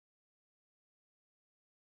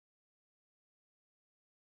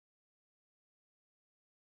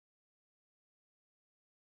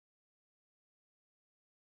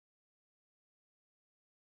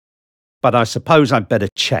 But I suppose I'd better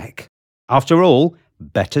check. After all,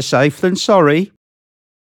 better safe than sorry.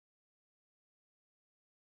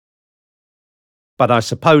 But I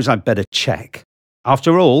suppose I'd better check.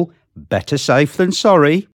 After all, better safe than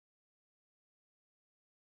sorry.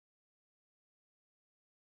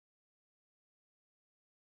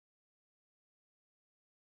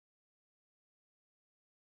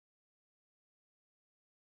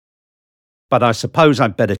 But I suppose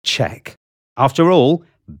I'd better check. After all,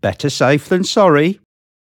 better safe than sorry.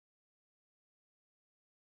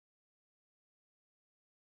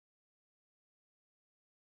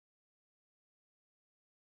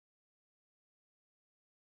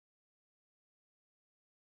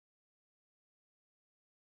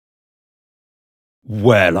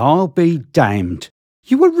 Well, I'll be damned.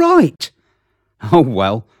 You were right. Oh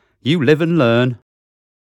well, you live and learn.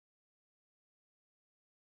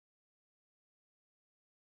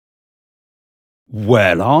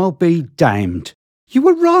 Well, I'll be damned. You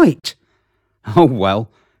were right. Oh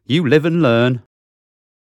well, you live and learn.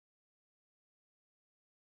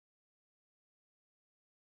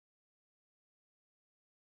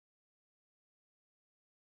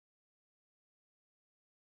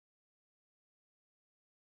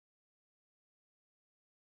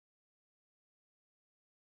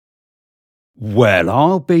 Well,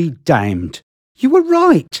 I'll be damned. You were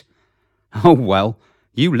right. Oh well,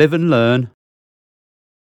 you live and learn.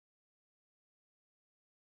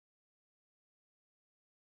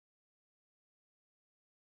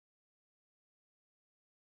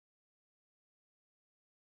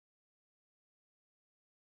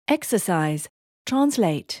 Exercise.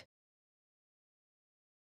 Translate.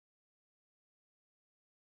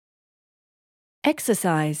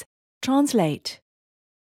 Exercise. Translate.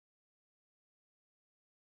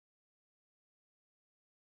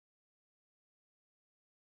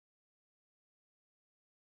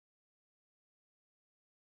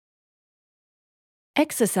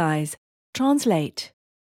 Exercise. Translate.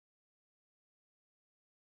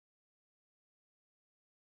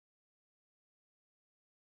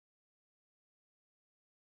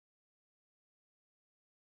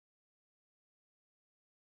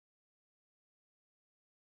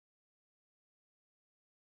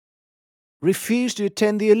 Refused to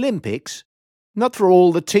attend the Olympics? Not for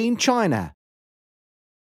all the Team China.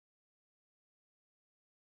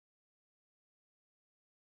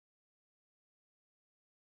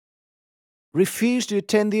 Refused to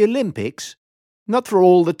attend the Olympics? Not for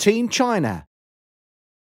all the Team China.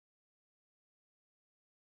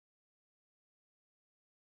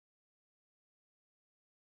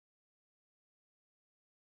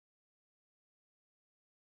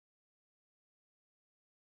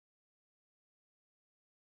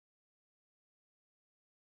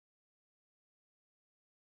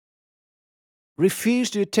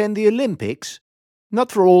 Refused to attend the Olympics?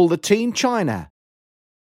 Not for all the Team China.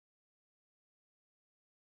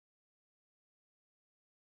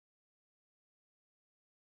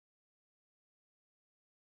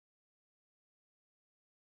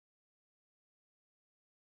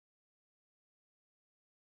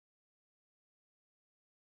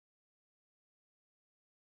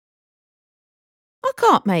 I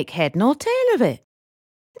can't make head nor tail of it.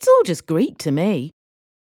 It's all just Greek to me.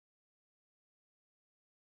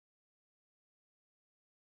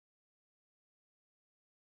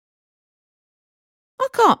 I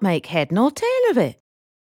can't make head nor tail of it.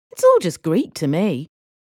 It's all just Greek to me.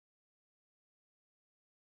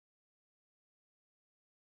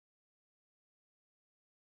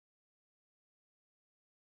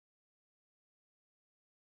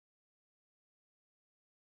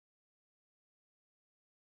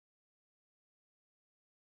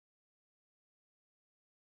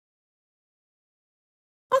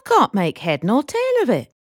 I can't make head nor tail of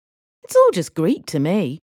it. It's all just Greek to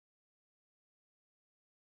me.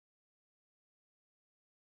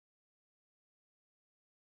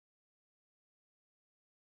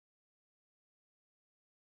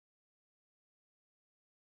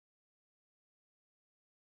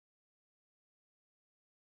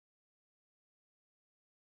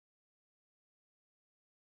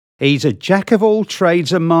 He's a jack of all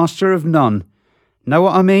trades and master of none. Know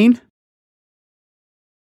what I mean?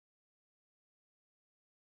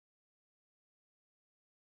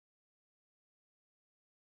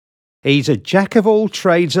 He's a jack of all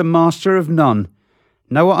trades and master of none.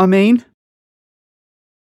 Know what I mean?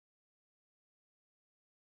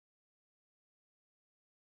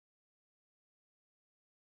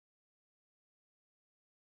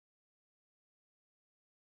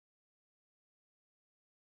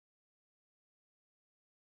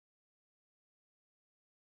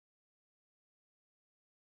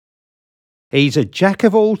 He's a jack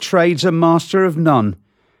of all trades and master of none.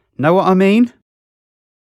 Know what I mean?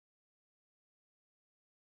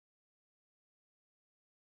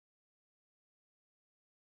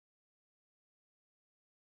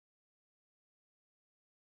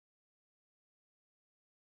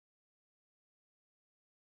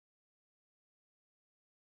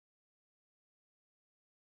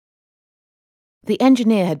 The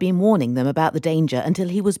engineer had been warning them about the danger until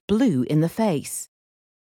he was blue in the face.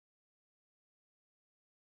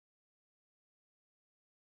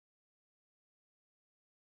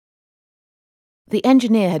 The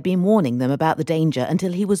engineer had been warning them about the danger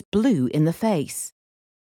until he was blue in the face.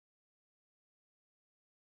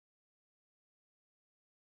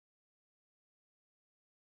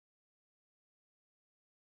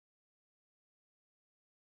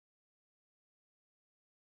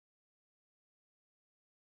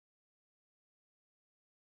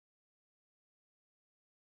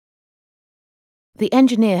 The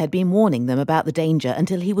engineer had been warning them about the danger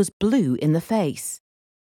until he was blue in the face.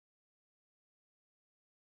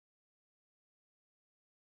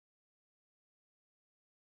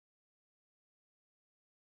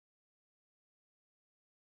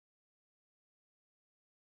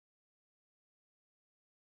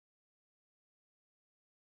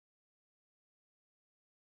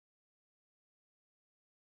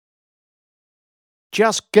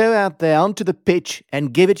 Just go out there onto the pitch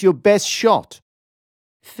and give it your best shot.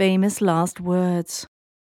 Famous last words.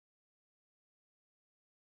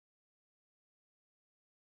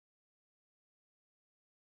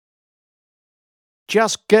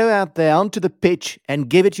 Just go out there onto the pitch and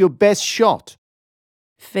give it your best shot.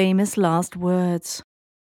 Famous last words.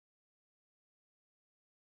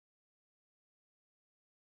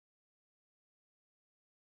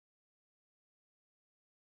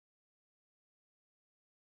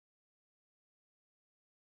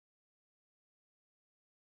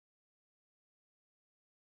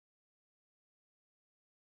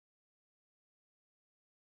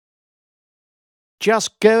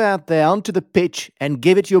 Just go out there onto the pitch and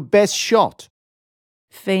give it your best shot.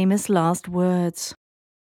 Famous last words.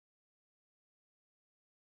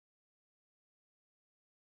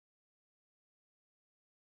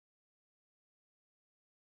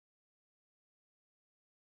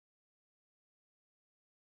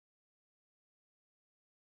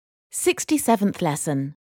 67th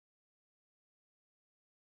lesson.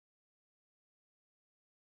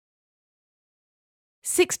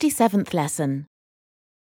 Sixty-seventh lesson.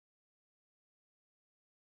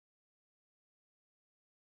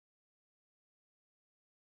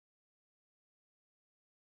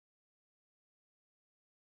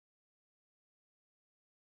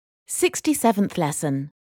 Sixty-seventh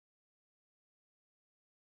lesson.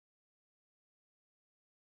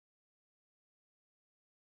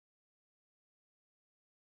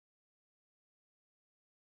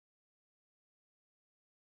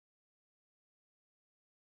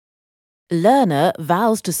 Learner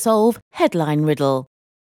vows to solve headline riddle.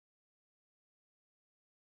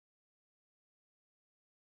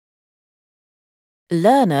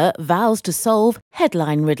 Learner vows to solve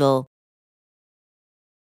headline riddle.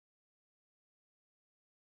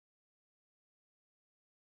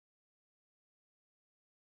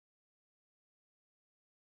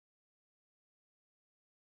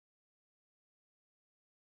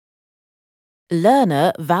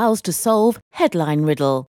 Learner vows to solve headline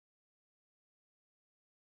riddle.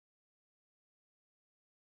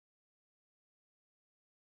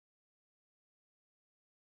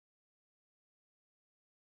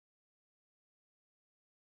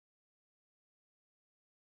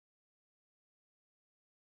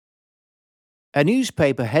 A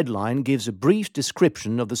newspaper headline gives a brief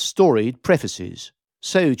description of the story it prefaces,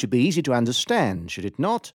 so it should be easy to understand, should it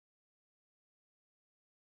not?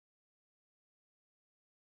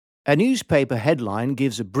 A newspaper headline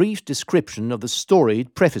gives a brief description of the story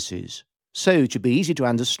it prefaces, so it should be easy to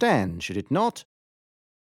understand, should it not?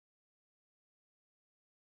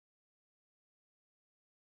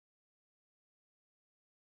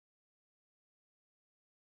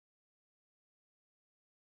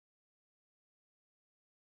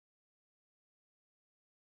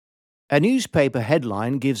 A newspaper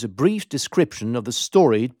headline gives a brief description of the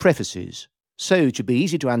story it prefaces, so it should be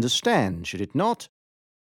easy to understand, should it not?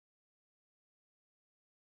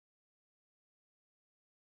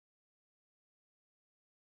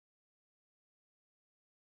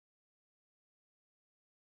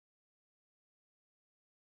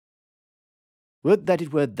 Would that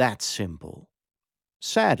it were that simple.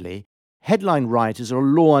 Sadly, headline writers are a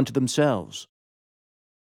law unto themselves.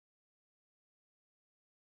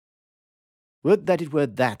 Would that it were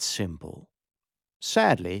that simple.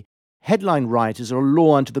 Sadly, headline writers are a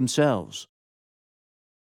law unto themselves.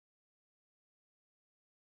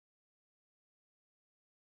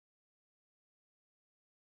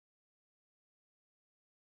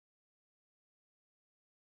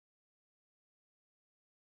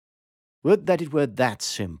 Would that it were that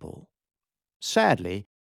simple. Sadly,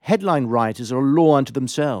 headline writers are a law unto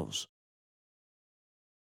themselves.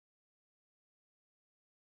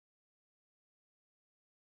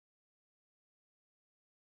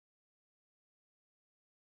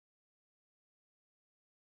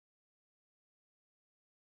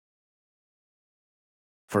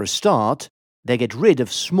 For a start, they get rid of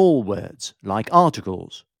small words, like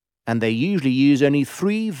articles, and they usually use only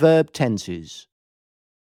 3 verb tenses.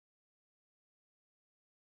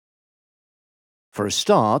 For a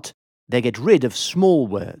start, they get rid of small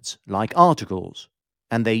words, like articles,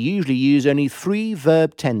 and they usually use only 3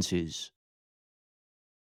 verb tenses.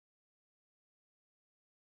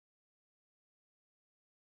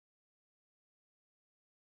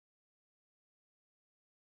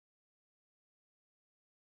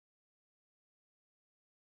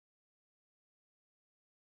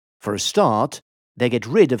 For a start, they get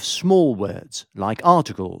rid of small words, like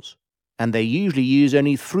articles, and they usually use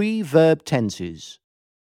only 3 verb tenses.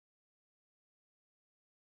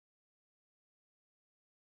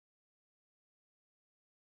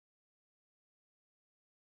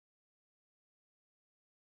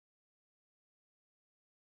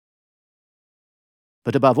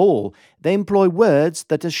 But above all, they employ words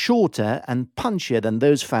that are shorter and punchier than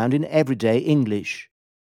those found in everyday English.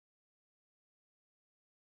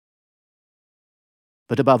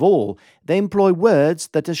 But above all, they employ words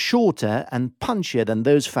that are shorter and punchier than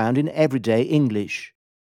those found in everyday English.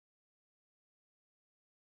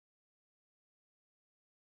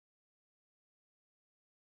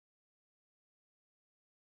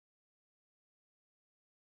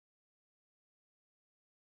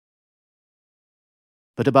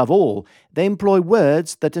 But above all, they employ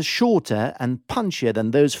words that are shorter and punchier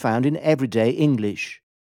than those found in everyday English.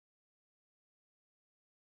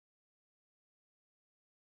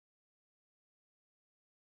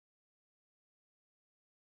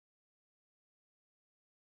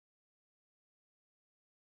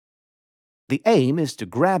 The aim is to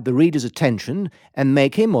grab the reader's attention and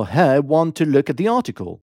make him or her want to look at the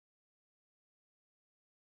article.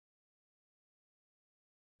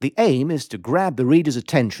 The aim is to grab the reader's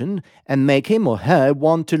attention and make him or her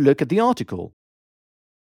want to look at the article.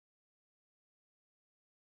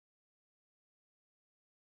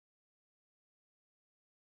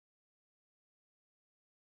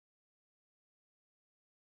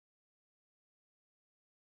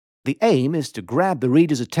 The aim is to grab the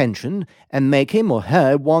reader's attention and make him or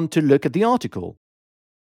her want to look at the article.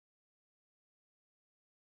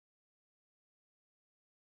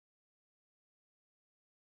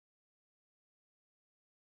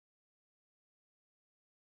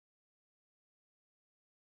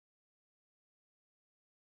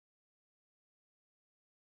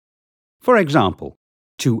 For example,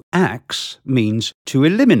 to axe means to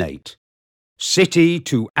eliminate. City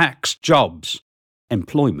to axe jobs.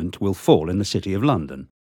 Employment will fall in the City of London.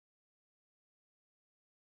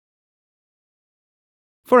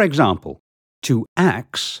 For example, to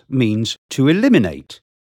axe means to eliminate.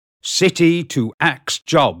 City to axe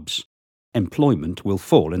jobs. Employment will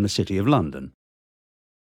fall in the City of London.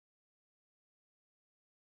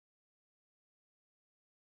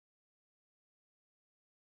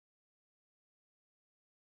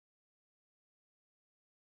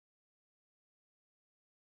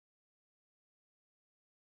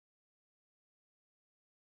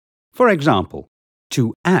 For example,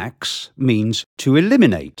 to axe means to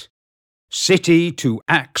eliminate. City to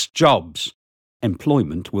axe jobs.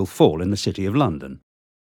 Employment will fall in the City of London.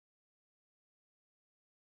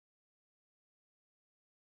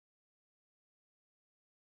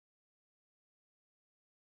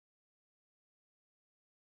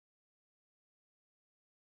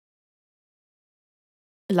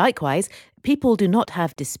 Likewise, people do not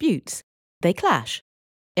have disputes, they clash.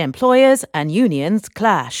 Employers and unions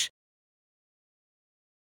clash.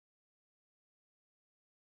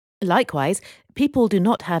 Likewise, people do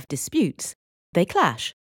not have disputes, they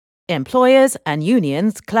clash. Employers and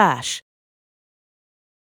unions clash.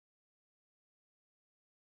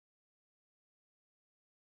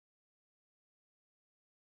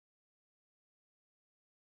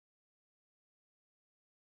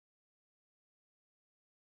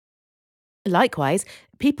 Likewise,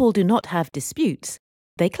 people do not have disputes,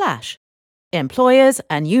 they clash. Employers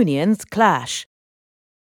and unions clash.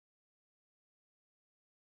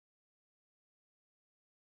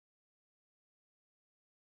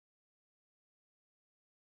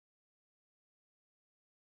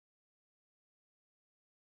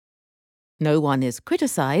 No one is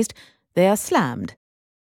criticised, they are slammed.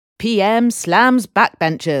 PM slams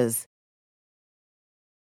backbenchers.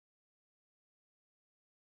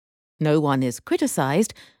 No one is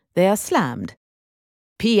criticised, they are slammed.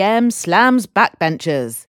 PM slams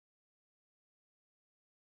backbenchers.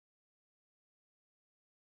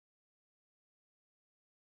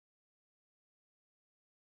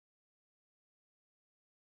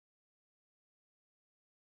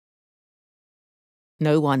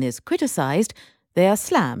 No one is criticised, they are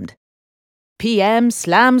slammed. PM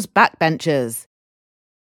slams backbenchers.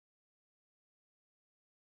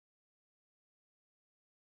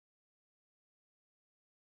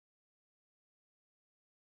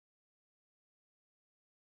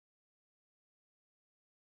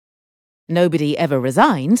 Nobody ever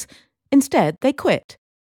resigns, instead they quit.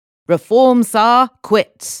 Reform Tsar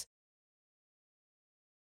quits.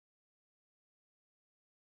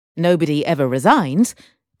 Nobody ever resigns,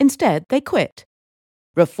 instead they quit.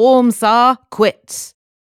 Reform Tsar quits.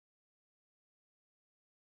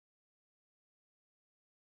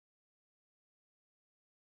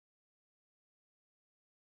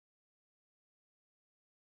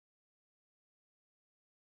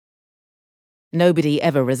 Nobody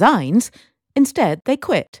ever resigns, instead they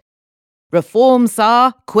quit. Reform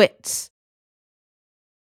Tsar quits.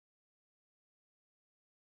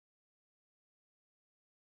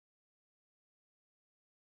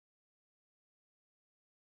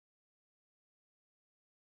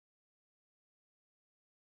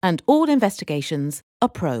 And all investigations are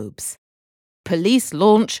probes. Police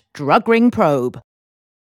launch drug ring probe.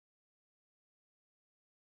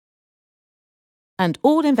 And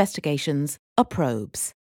all investigations are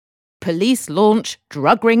probes. Police launch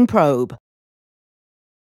drug ring probe.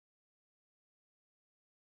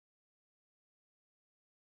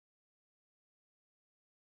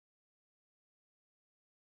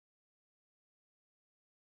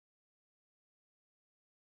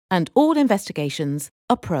 And all investigations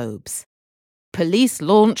are probes. Police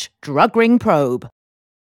launch drug ring probe.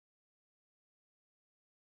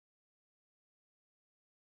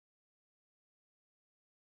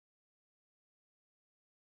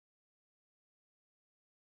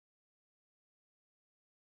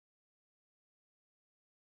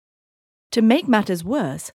 To make matters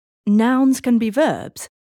worse, nouns can be verbs,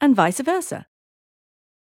 and vice versa.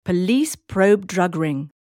 Police probe drug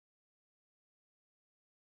ring.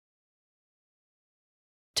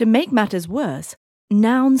 To make matters worse,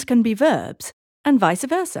 nouns can be verbs, and vice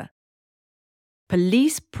versa.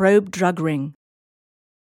 Police probe drug ring.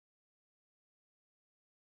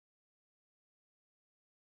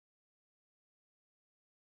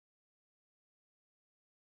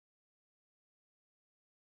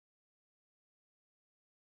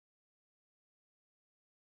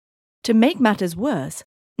 To make matters worse,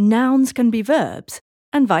 nouns can be verbs,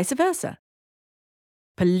 and vice versa.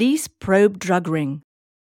 Police probe drug ring.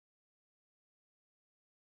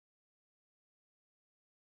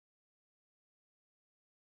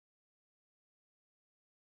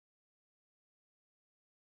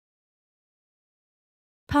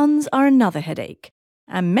 Puns are another headache,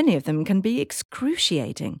 and many of them can be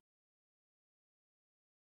excruciating.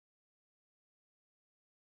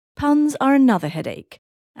 Puns are another headache,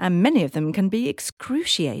 and many of them can be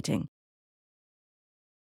excruciating.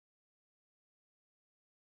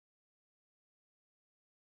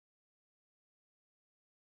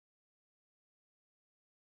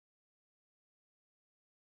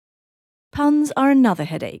 Puns are another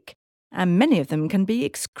headache, and many of them can be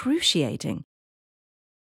excruciating.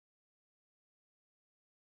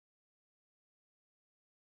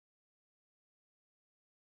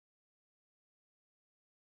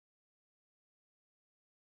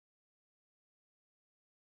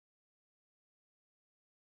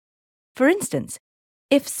 For instance,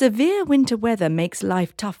 if severe winter weather makes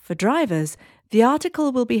life tough for drivers, the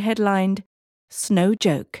article will be headlined, Snow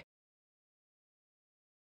Joke.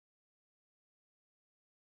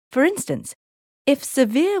 For instance, if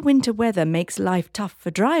severe winter weather makes life tough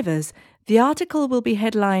for drivers, the article will be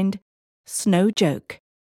headlined, Snow Joke.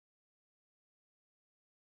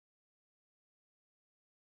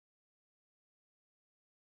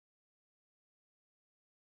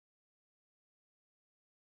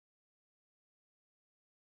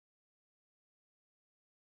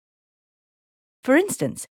 For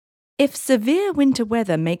instance, if severe winter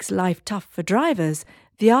weather makes life tough for drivers,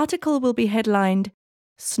 the article will be headlined,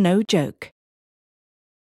 Snow Joke.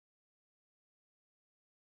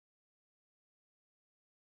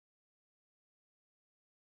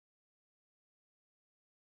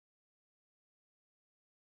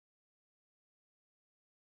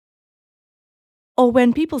 Or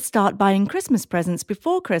when people start buying Christmas presents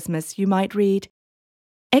before Christmas, you might read,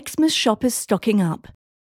 Xmas shoppers stocking up.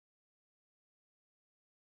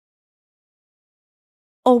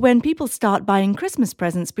 Or when people start buying Christmas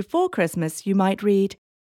presents before Christmas, you might read,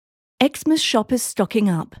 Xmas shoppers stocking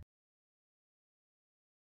up.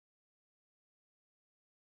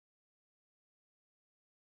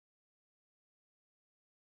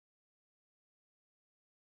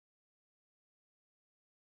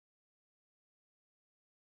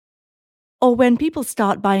 Or when people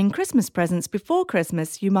start buying Christmas presents before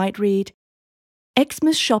Christmas, you might read,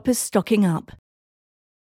 Xmas shoppers stocking up.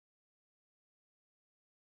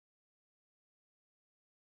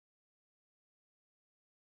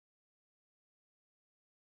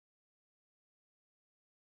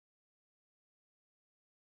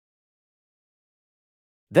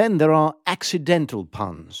 Then there are accidental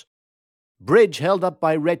puns. Bridge held up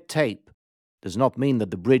by red tape does not mean that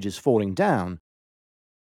the bridge is falling down.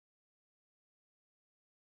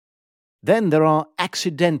 Then there are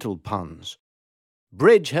accidental puns.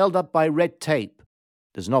 Bridge held up by red tape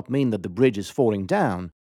does not mean that the bridge is falling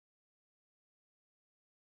down.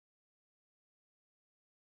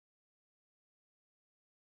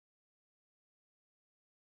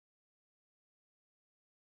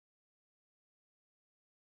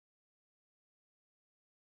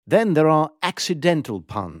 Then there are accidental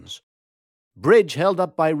puns. Bridge held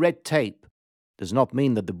up by red tape does not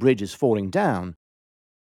mean that the bridge is falling down.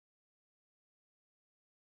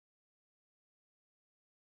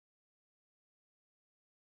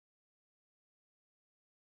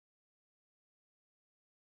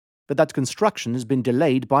 But that construction has been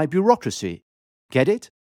delayed by bureaucracy. Get it?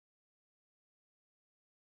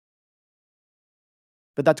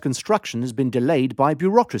 But that construction has been delayed by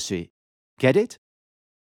bureaucracy. Get it?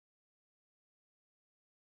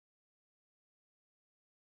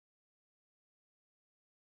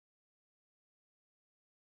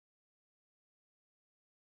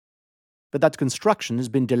 But that construction has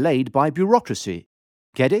been delayed by bureaucracy.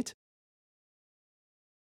 Get it?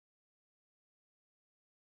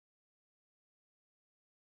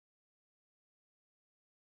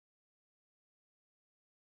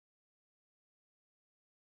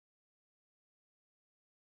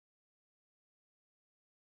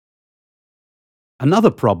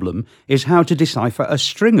 Another problem is how to decipher a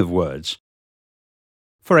string of words.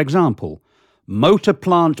 For example, motor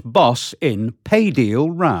plant boss in pay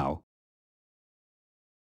deal row.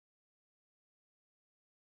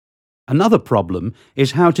 Another problem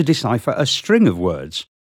is how to decipher a string of words.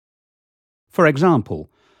 For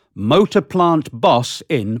example, motor plant boss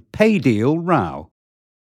in pay deal row.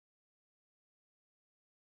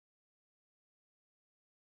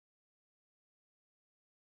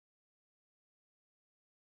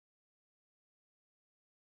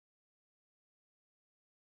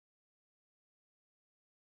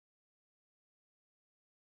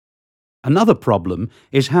 Another problem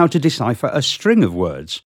is how to decipher a string of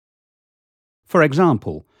words. For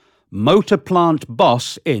example, motor plant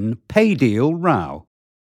boss in pay deal row.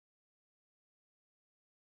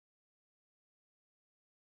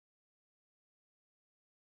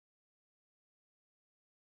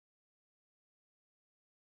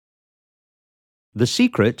 The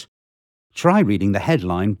secret? Try reading the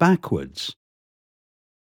headline backwards.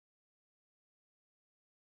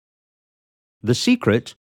 The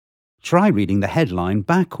secret? Try reading the headline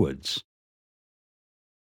backwards.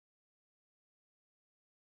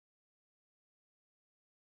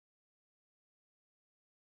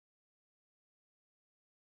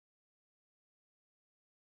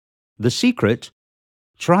 The secret?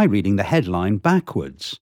 Try reading the headline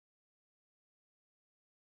backwards.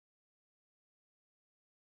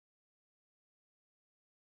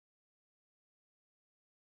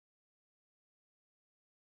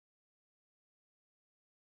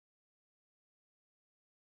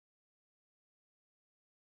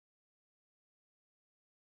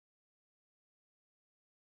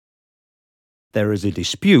 There is a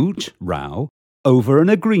dispute, row, over an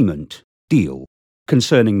agreement, deal,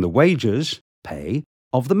 concerning the wages, pay,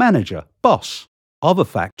 of the manager, boss, of a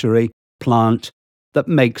factory, plant, that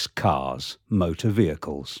makes cars, motor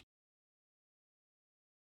vehicles.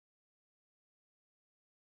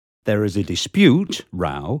 There is a dispute,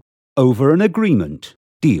 row, over an agreement,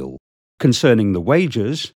 deal, concerning the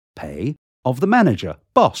wages, pay, of the manager,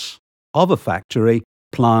 boss, of a factory,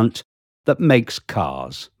 plant, that makes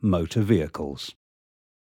cars, motor vehicles.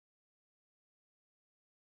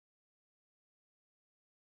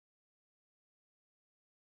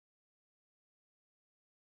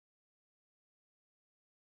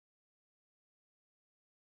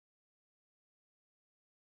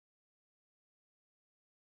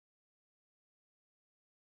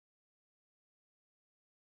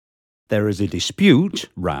 There is a dispute,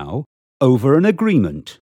 row, over an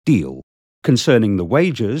agreement, deal, concerning the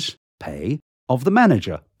wages, pay, of the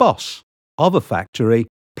manager, boss, of a factory,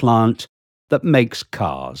 plant, that makes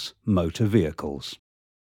cars, motor vehicles.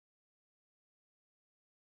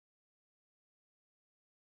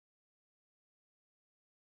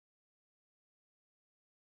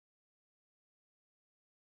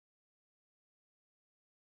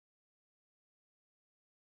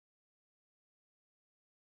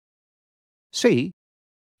 See?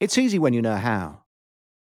 It's easy when you know how.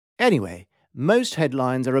 Anyway, most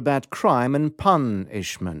headlines are about crime and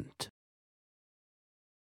punishment.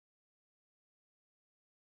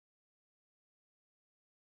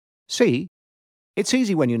 See? It's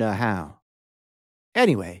easy when you know how.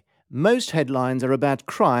 Anyway, most headlines are about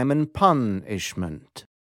crime and punishment.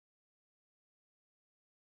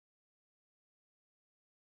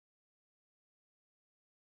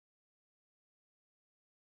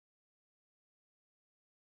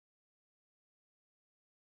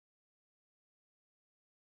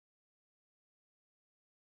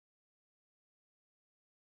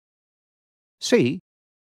 See?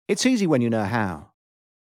 It's easy when you know how.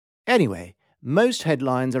 Anyway, most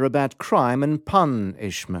headlines are about crime and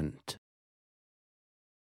punishment.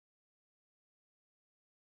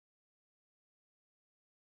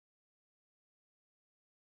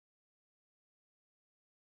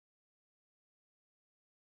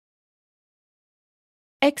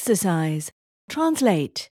 Exercise.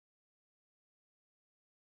 Translate.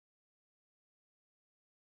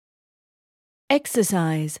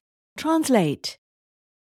 Exercise. Translate.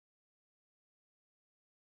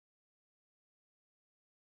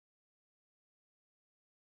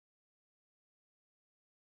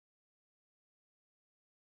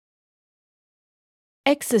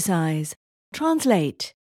 Exercise.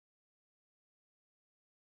 Translate.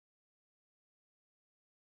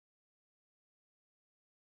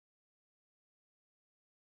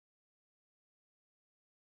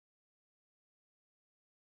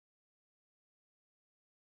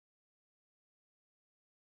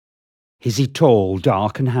 Is he tall,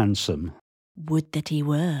 dark and handsome? Would that he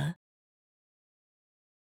were.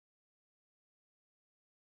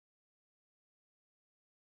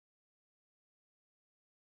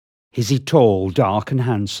 Is he tall, dark and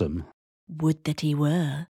handsome? Would that he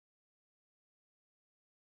were.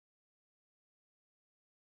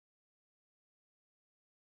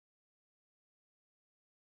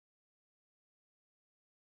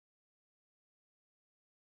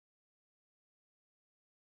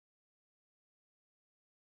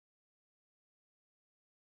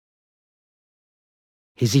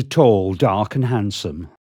 Is he tall, dark and handsome?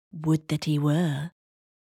 Would that he were.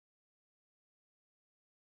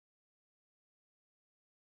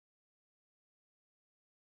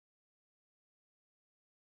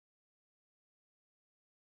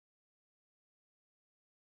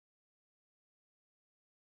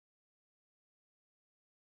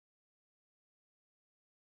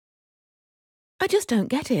 I just don't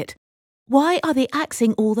get it. Why are they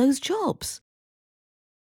axing all those jobs?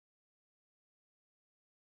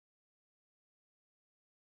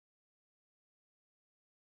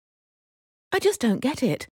 I just don't get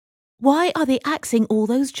it. Why are they axing all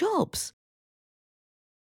those jobs?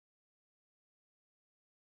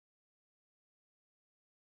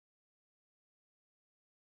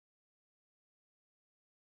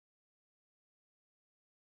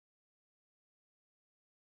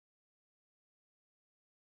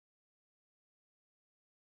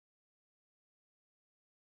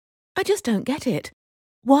 I just don't get it.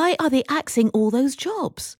 Why are they axing all those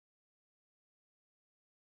jobs?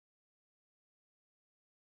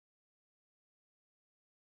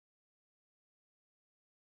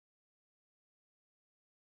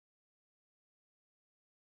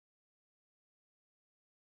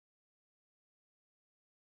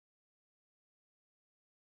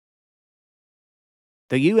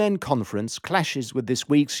 The UN conference clashes with this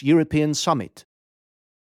week's European summit.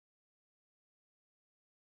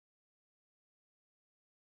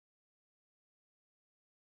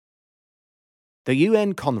 The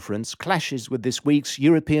UN conference clashes with this week's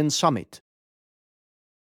European summit.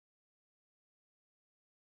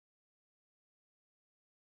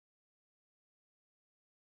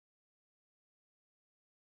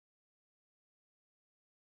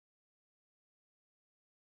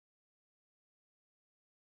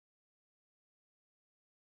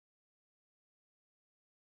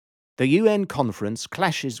 The UN conference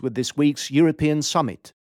clashes with this week's European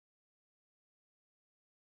summit.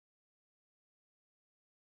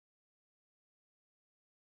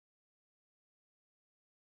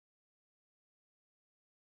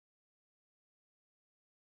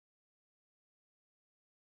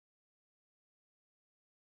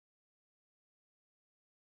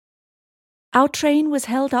 Our train was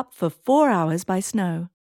held up for 4 hours by snow.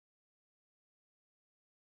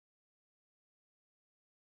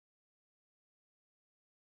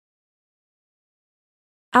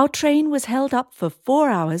 Our train was held up for 4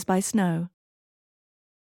 hours by snow.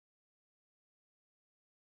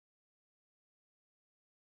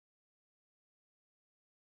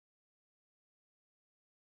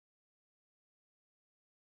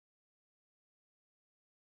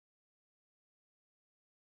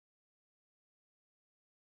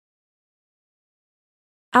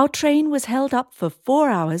 Our train was held up for 4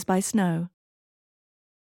 hours by snow.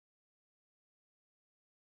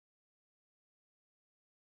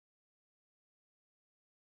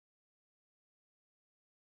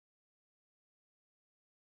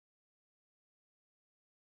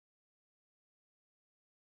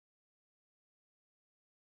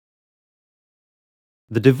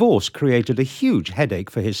 The divorce created a huge headache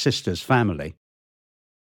for his sister's family.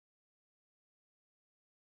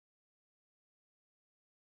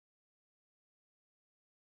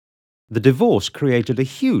 The divorce created a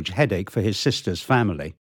huge headache for his sister's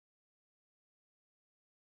family.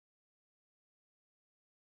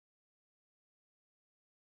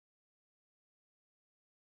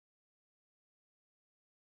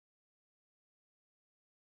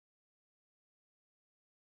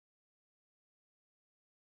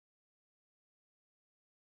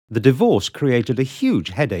 The divorce created a huge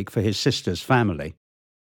headache for his sister's family.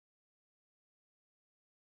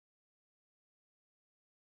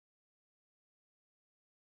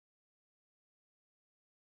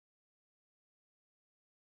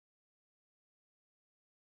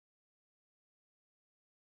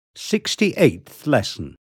 Sixty-eighth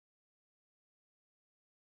lesson.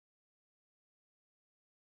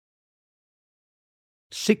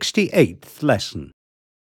 Sixty-eighth lesson.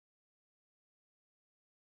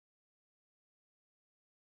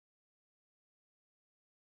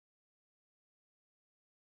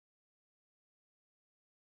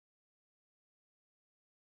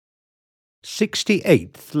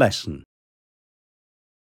 Sixty-eighth lesson.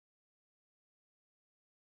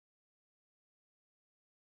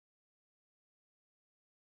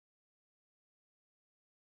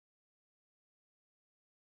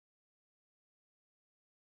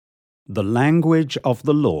 The language of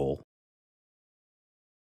the law.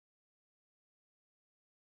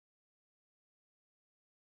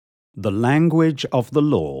 The language of the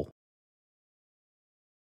law.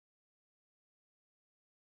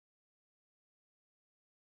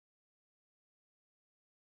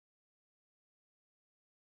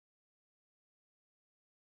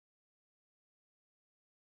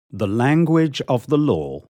 The language of the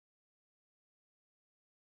law.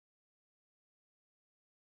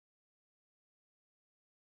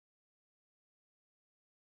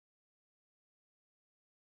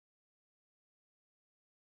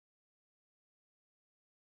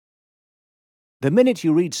 The minute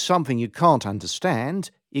you read something you can't understand,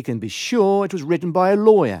 you can be sure it was written by a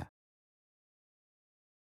lawyer.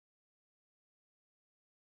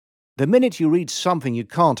 The minute you read something you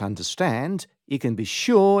can't understand, you can be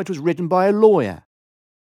sure it was written by a lawyer.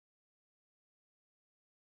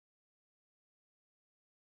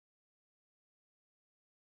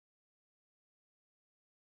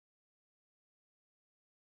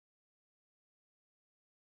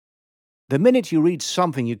 The minute you read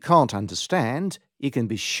something you can't understand, you can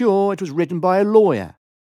be sure it was written by a lawyer.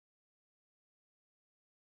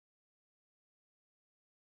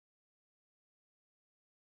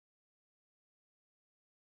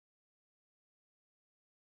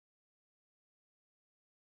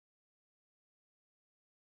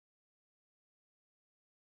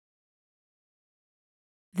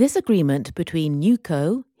 This agreement between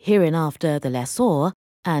NewCo, hereinafter the lessor,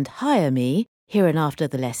 and Hire Me, hereinafter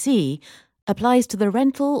the lessee, applies to the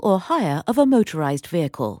rental or hire of a motorized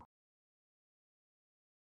vehicle.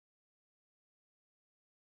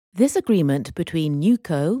 This agreement between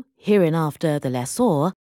NewCo, hereinafter the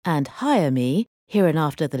lessor, and Hire Me,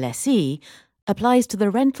 hereinafter the lessee, applies to the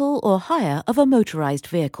rental or hire of a motorized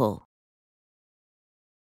vehicle.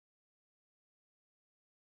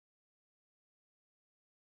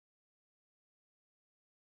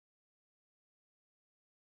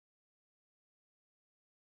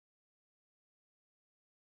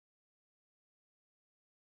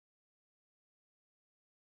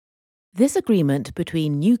 This agreement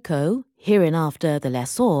between NewCo, hereinafter the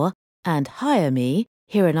lessor, and Hire Me,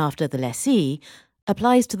 hereinafter the lessee,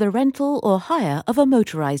 applies to the rental or hire of a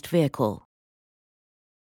motorized vehicle.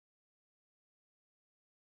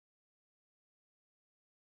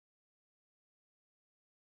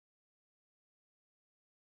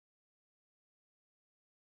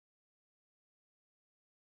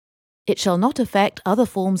 It shall not affect other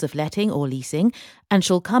forms of letting or leasing and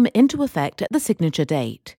shall come into effect at the signature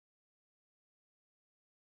date.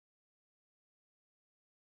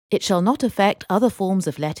 It shall not affect other forms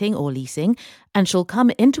of letting or leasing and shall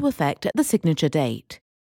come into effect at the signature date.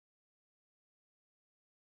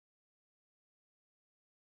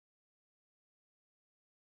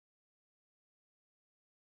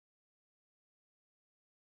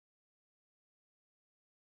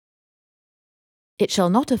 It shall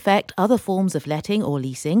not affect other forms of letting or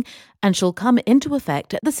leasing and shall come into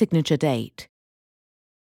effect at the signature date.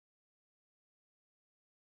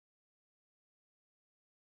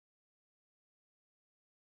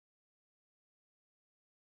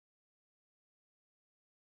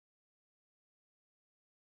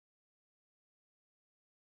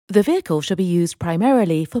 The vehicle shall be used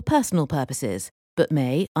primarily for personal purposes, but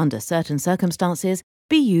may, under certain circumstances,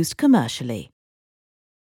 be used commercially.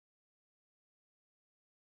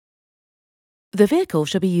 The vehicle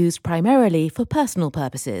shall be used primarily for personal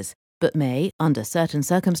purposes, but may, under certain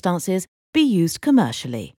circumstances, be used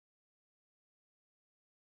commercially.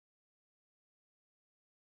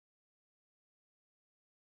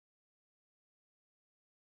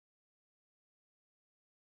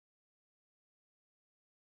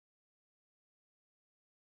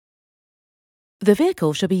 The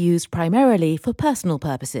vehicle shall be used primarily for personal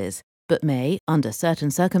purposes, but may, under certain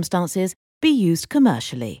circumstances, be used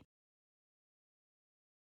commercially.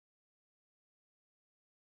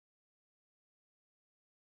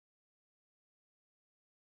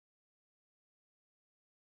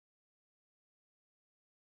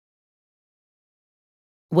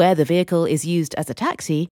 Where the vehicle is used as a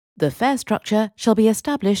taxi, the fare structure shall be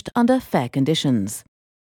established under fair conditions.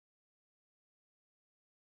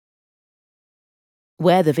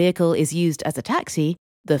 Where the vehicle is used as a taxi,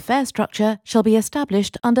 the fare structure shall be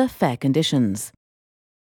established under fair conditions.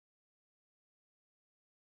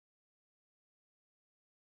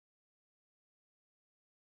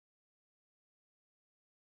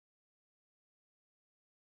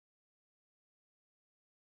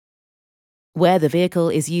 Where the vehicle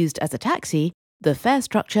is used as a taxi, the fare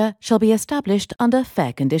structure shall be established under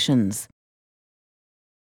fair conditions.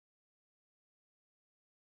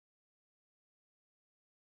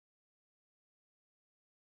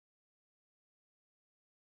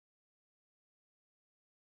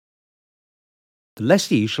 The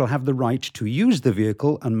lessee shall have the right to use the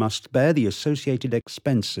vehicle and must bear the associated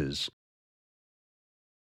expenses.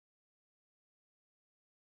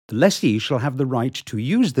 The lessee shall have the right to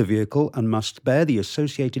use the vehicle and must bear the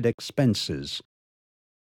associated expenses.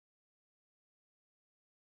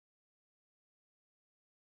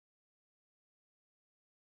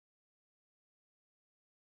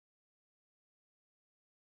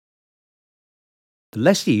 The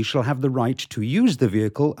lessee shall have the right to use the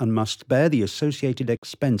vehicle and must bear the associated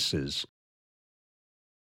expenses.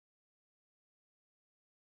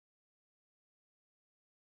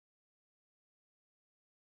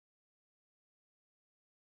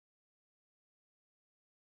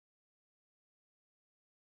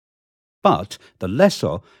 But the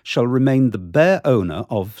lessor shall remain the bare owner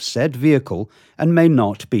of said vehicle and may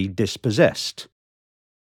not be dispossessed.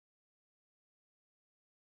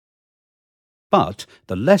 But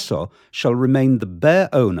the lessor shall remain the bare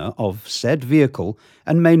owner of said vehicle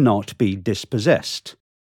and may not be dispossessed.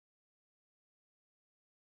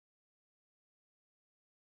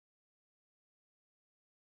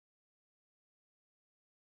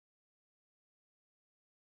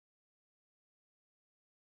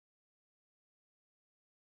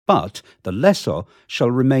 But the lessor shall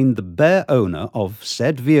remain the bare owner of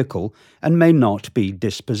said vehicle and may not be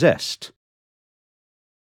dispossessed.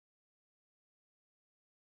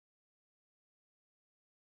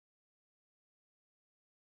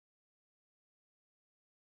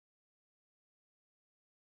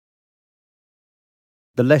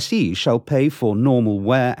 The lessee shall pay for normal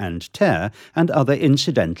wear and tear and other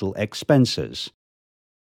incidental expenses.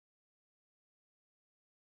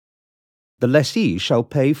 The lessee shall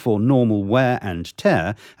pay for normal wear and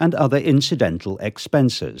tear and other incidental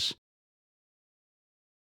expenses.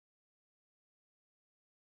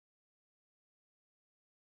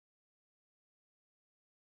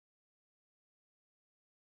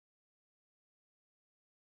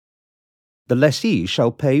 The lessee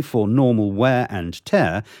shall pay for normal wear and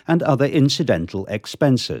tear and other incidental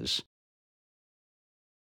expenses.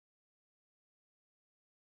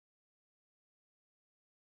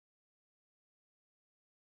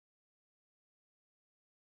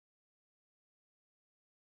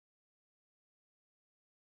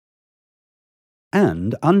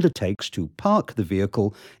 And undertakes to park the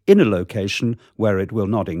vehicle in a location where it will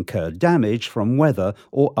not incur damage from weather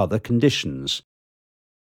or other conditions.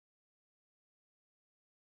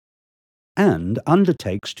 And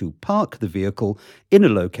undertakes to park the vehicle in a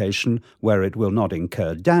location where it will not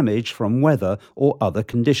incur damage from weather or other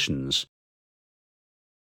conditions.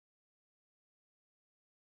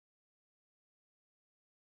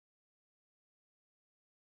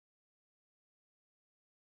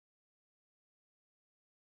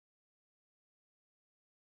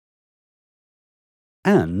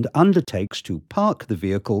 And undertakes to park the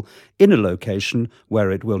vehicle in a location where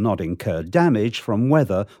it will not incur damage from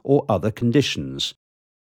weather or other conditions.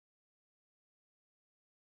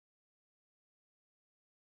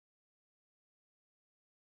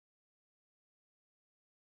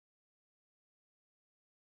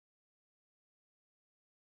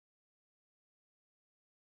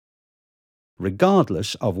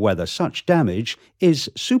 Regardless of whether such damage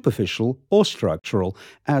is superficial or structural,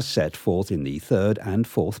 as set forth in the third and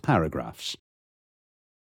fourth paragraphs.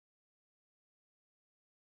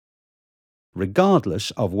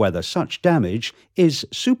 Regardless of whether such damage is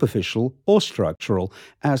superficial or structural,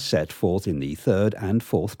 as set forth in the third and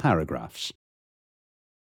fourth paragraphs.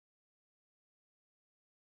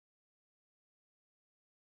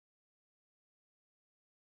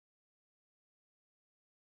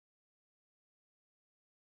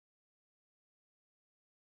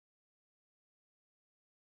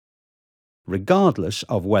 Regardless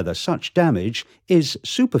of whether such damage is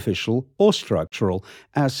superficial or structural,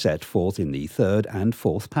 as set forth in the third and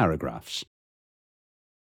fourth paragraphs.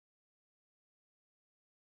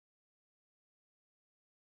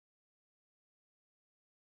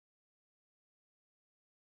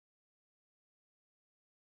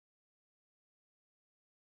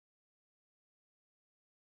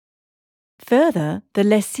 Further, the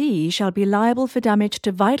lessee shall be liable for damage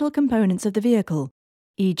to vital components of the vehicle,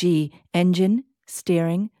 e.g., engine,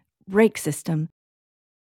 steering, brake system.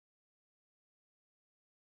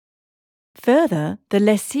 Further, the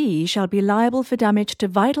lessee shall be liable for damage to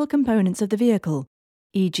vital components of the vehicle,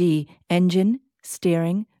 e.g., engine,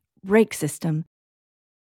 steering, brake system.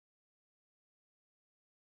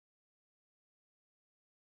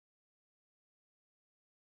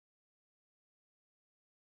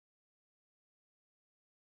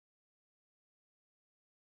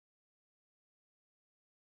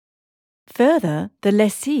 Further, the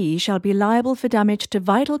lessee shall be liable for damage to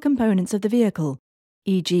vital components of the vehicle,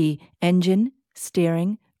 e.g., engine,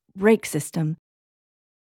 steering, brake system,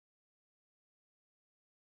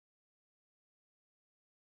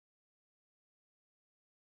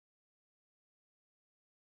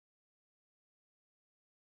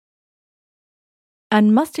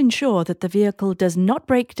 and must ensure that the vehicle does not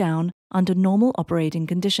break down under normal operating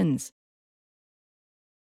conditions.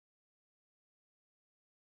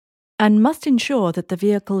 And must ensure that the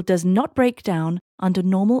vehicle does not break down under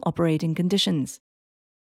normal operating conditions.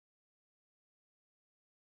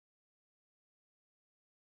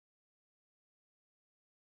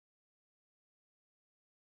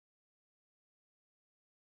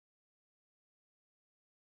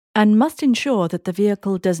 And must ensure that the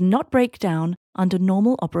vehicle does not break down under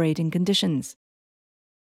normal operating conditions.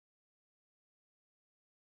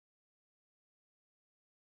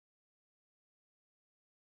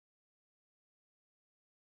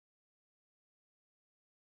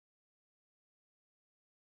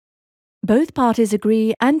 Both parties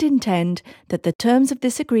agree and intend that the terms of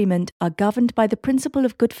this agreement are governed by the principle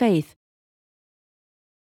of good faith.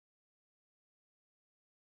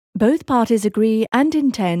 Both parties agree and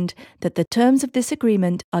intend that the terms of this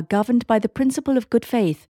agreement are governed by the principle of good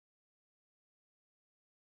faith.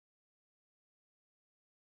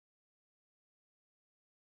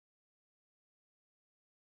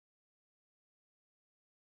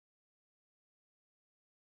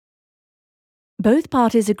 Both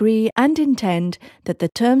parties agree and intend that the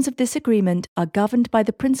terms of this agreement are governed by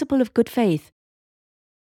the principle of good faith.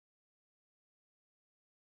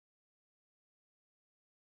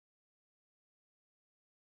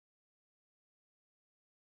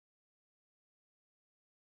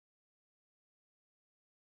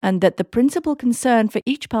 And that the principal concern for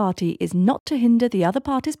each party is not to hinder the other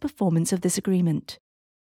party's performance of this agreement.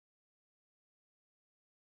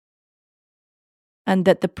 And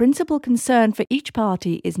that the principal concern for each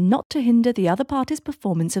party is not to hinder the other party's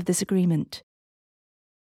performance of this agreement.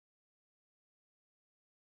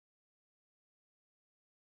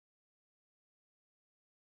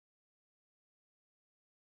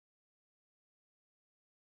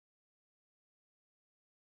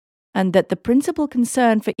 And that the principal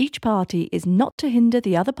concern for each party is not to hinder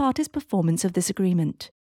the other party's performance of this agreement.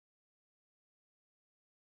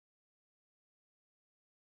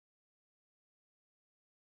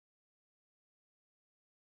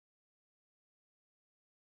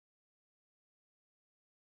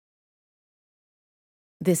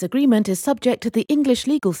 This agreement is subject to the English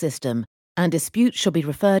legal system, and disputes shall be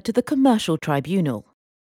referred to the commercial tribunal.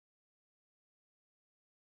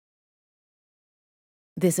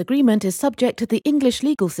 This agreement is subject to the English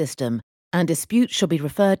legal system, and disputes shall be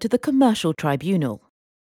referred to the commercial tribunal.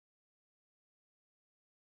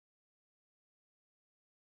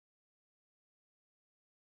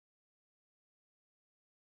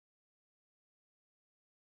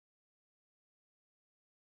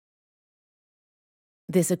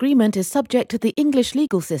 This agreement is subject to the English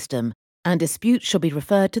legal system, and disputes shall be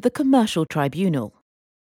referred to the commercial tribunal.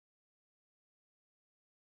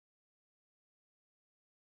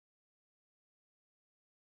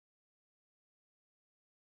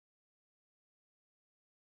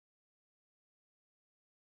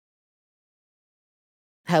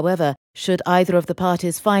 However, should either of the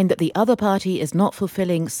parties find that the other party is not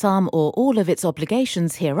fulfilling some or all of its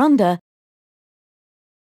obligations hereunder,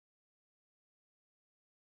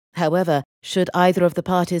 However, should either of the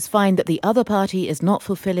parties find that the other party is not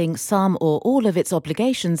fulfilling some or all of its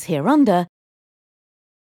obligations hereunder,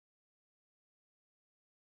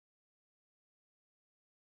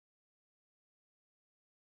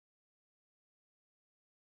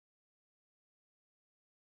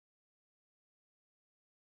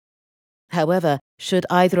 However, should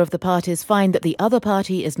either of the parties find that the other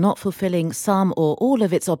party is not fulfilling some or all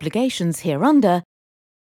of its obligations hereunder,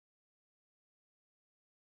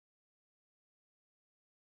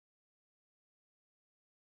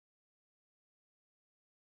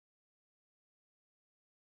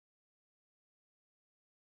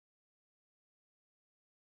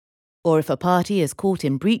 or if a party is caught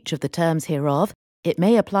in breach of the terms hereof, it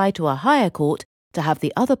may apply to a higher court to have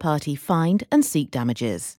the other party fined and seek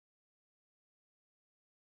damages.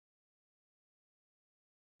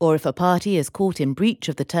 Or if a party is caught in breach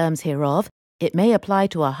of the terms hereof, it may apply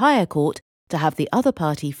to a higher court to have the other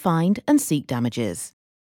party fined and seek damages.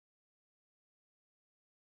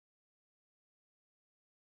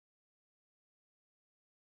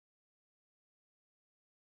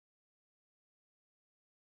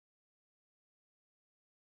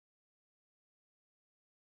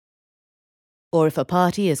 or if a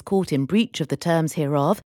party is caught in breach of the terms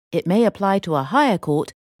hereof, it may apply to a higher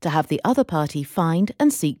court to have the other party fined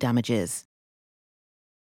and seek damages.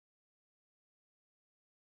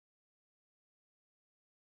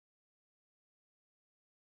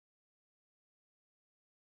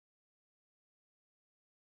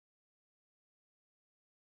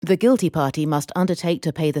 The guilty party must undertake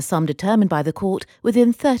to pay the sum determined by the court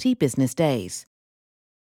within 30 business days.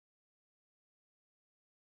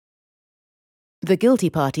 The guilty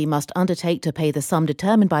party must undertake to pay the sum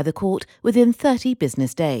determined by the court within 30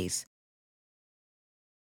 business days.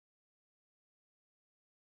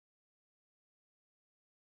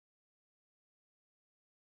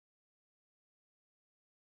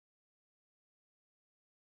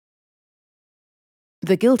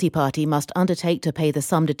 The guilty party must undertake to pay the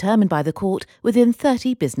sum determined by the court within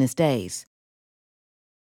 30 business days.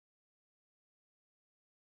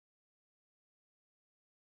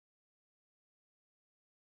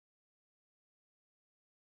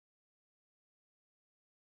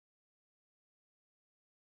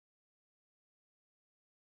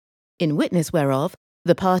 In witness whereof,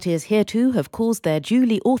 the parties hereto have caused their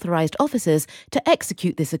duly authorised officers to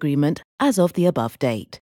execute this agreement as of the above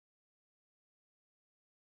date.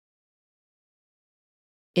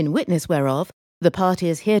 In witness whereof, the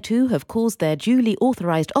parties hereto have caused their duly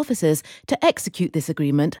authorised officers to execute this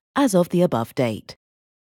agreement as of the above date.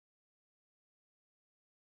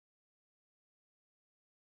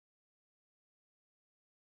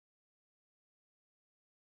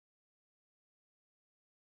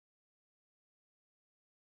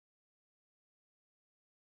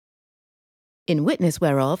 In witness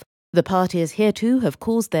whereof, the parties hereto have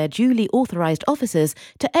caused their duly authorised officers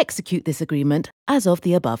to execute this agreement as of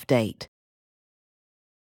the above date.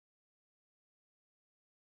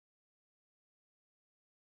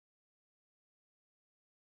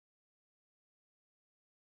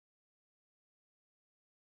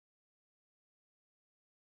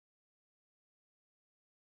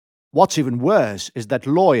 What's even worse is that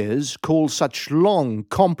lawyers call such long,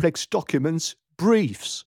 complex documents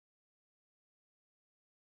briefs.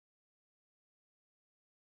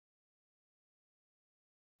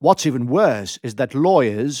 What's even worse is that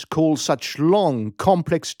lawyers call such long,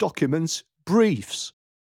 complex documents briefs.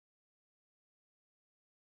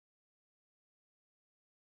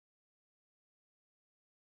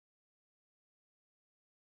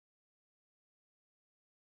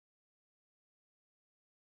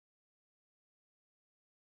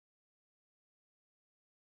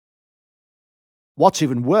 What's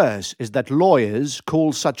even worse is that lawyers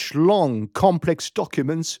call such long, complex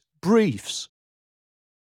documents briefs.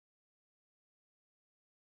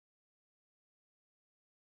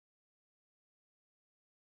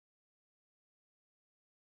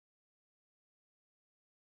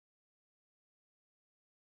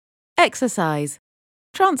 Exercise.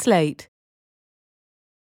 Translate.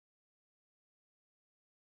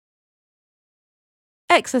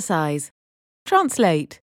 Exercise.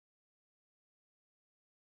 Translate.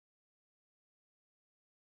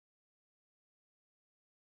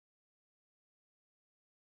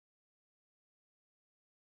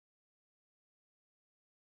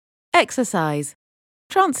 Exercise.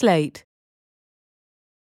 Translate.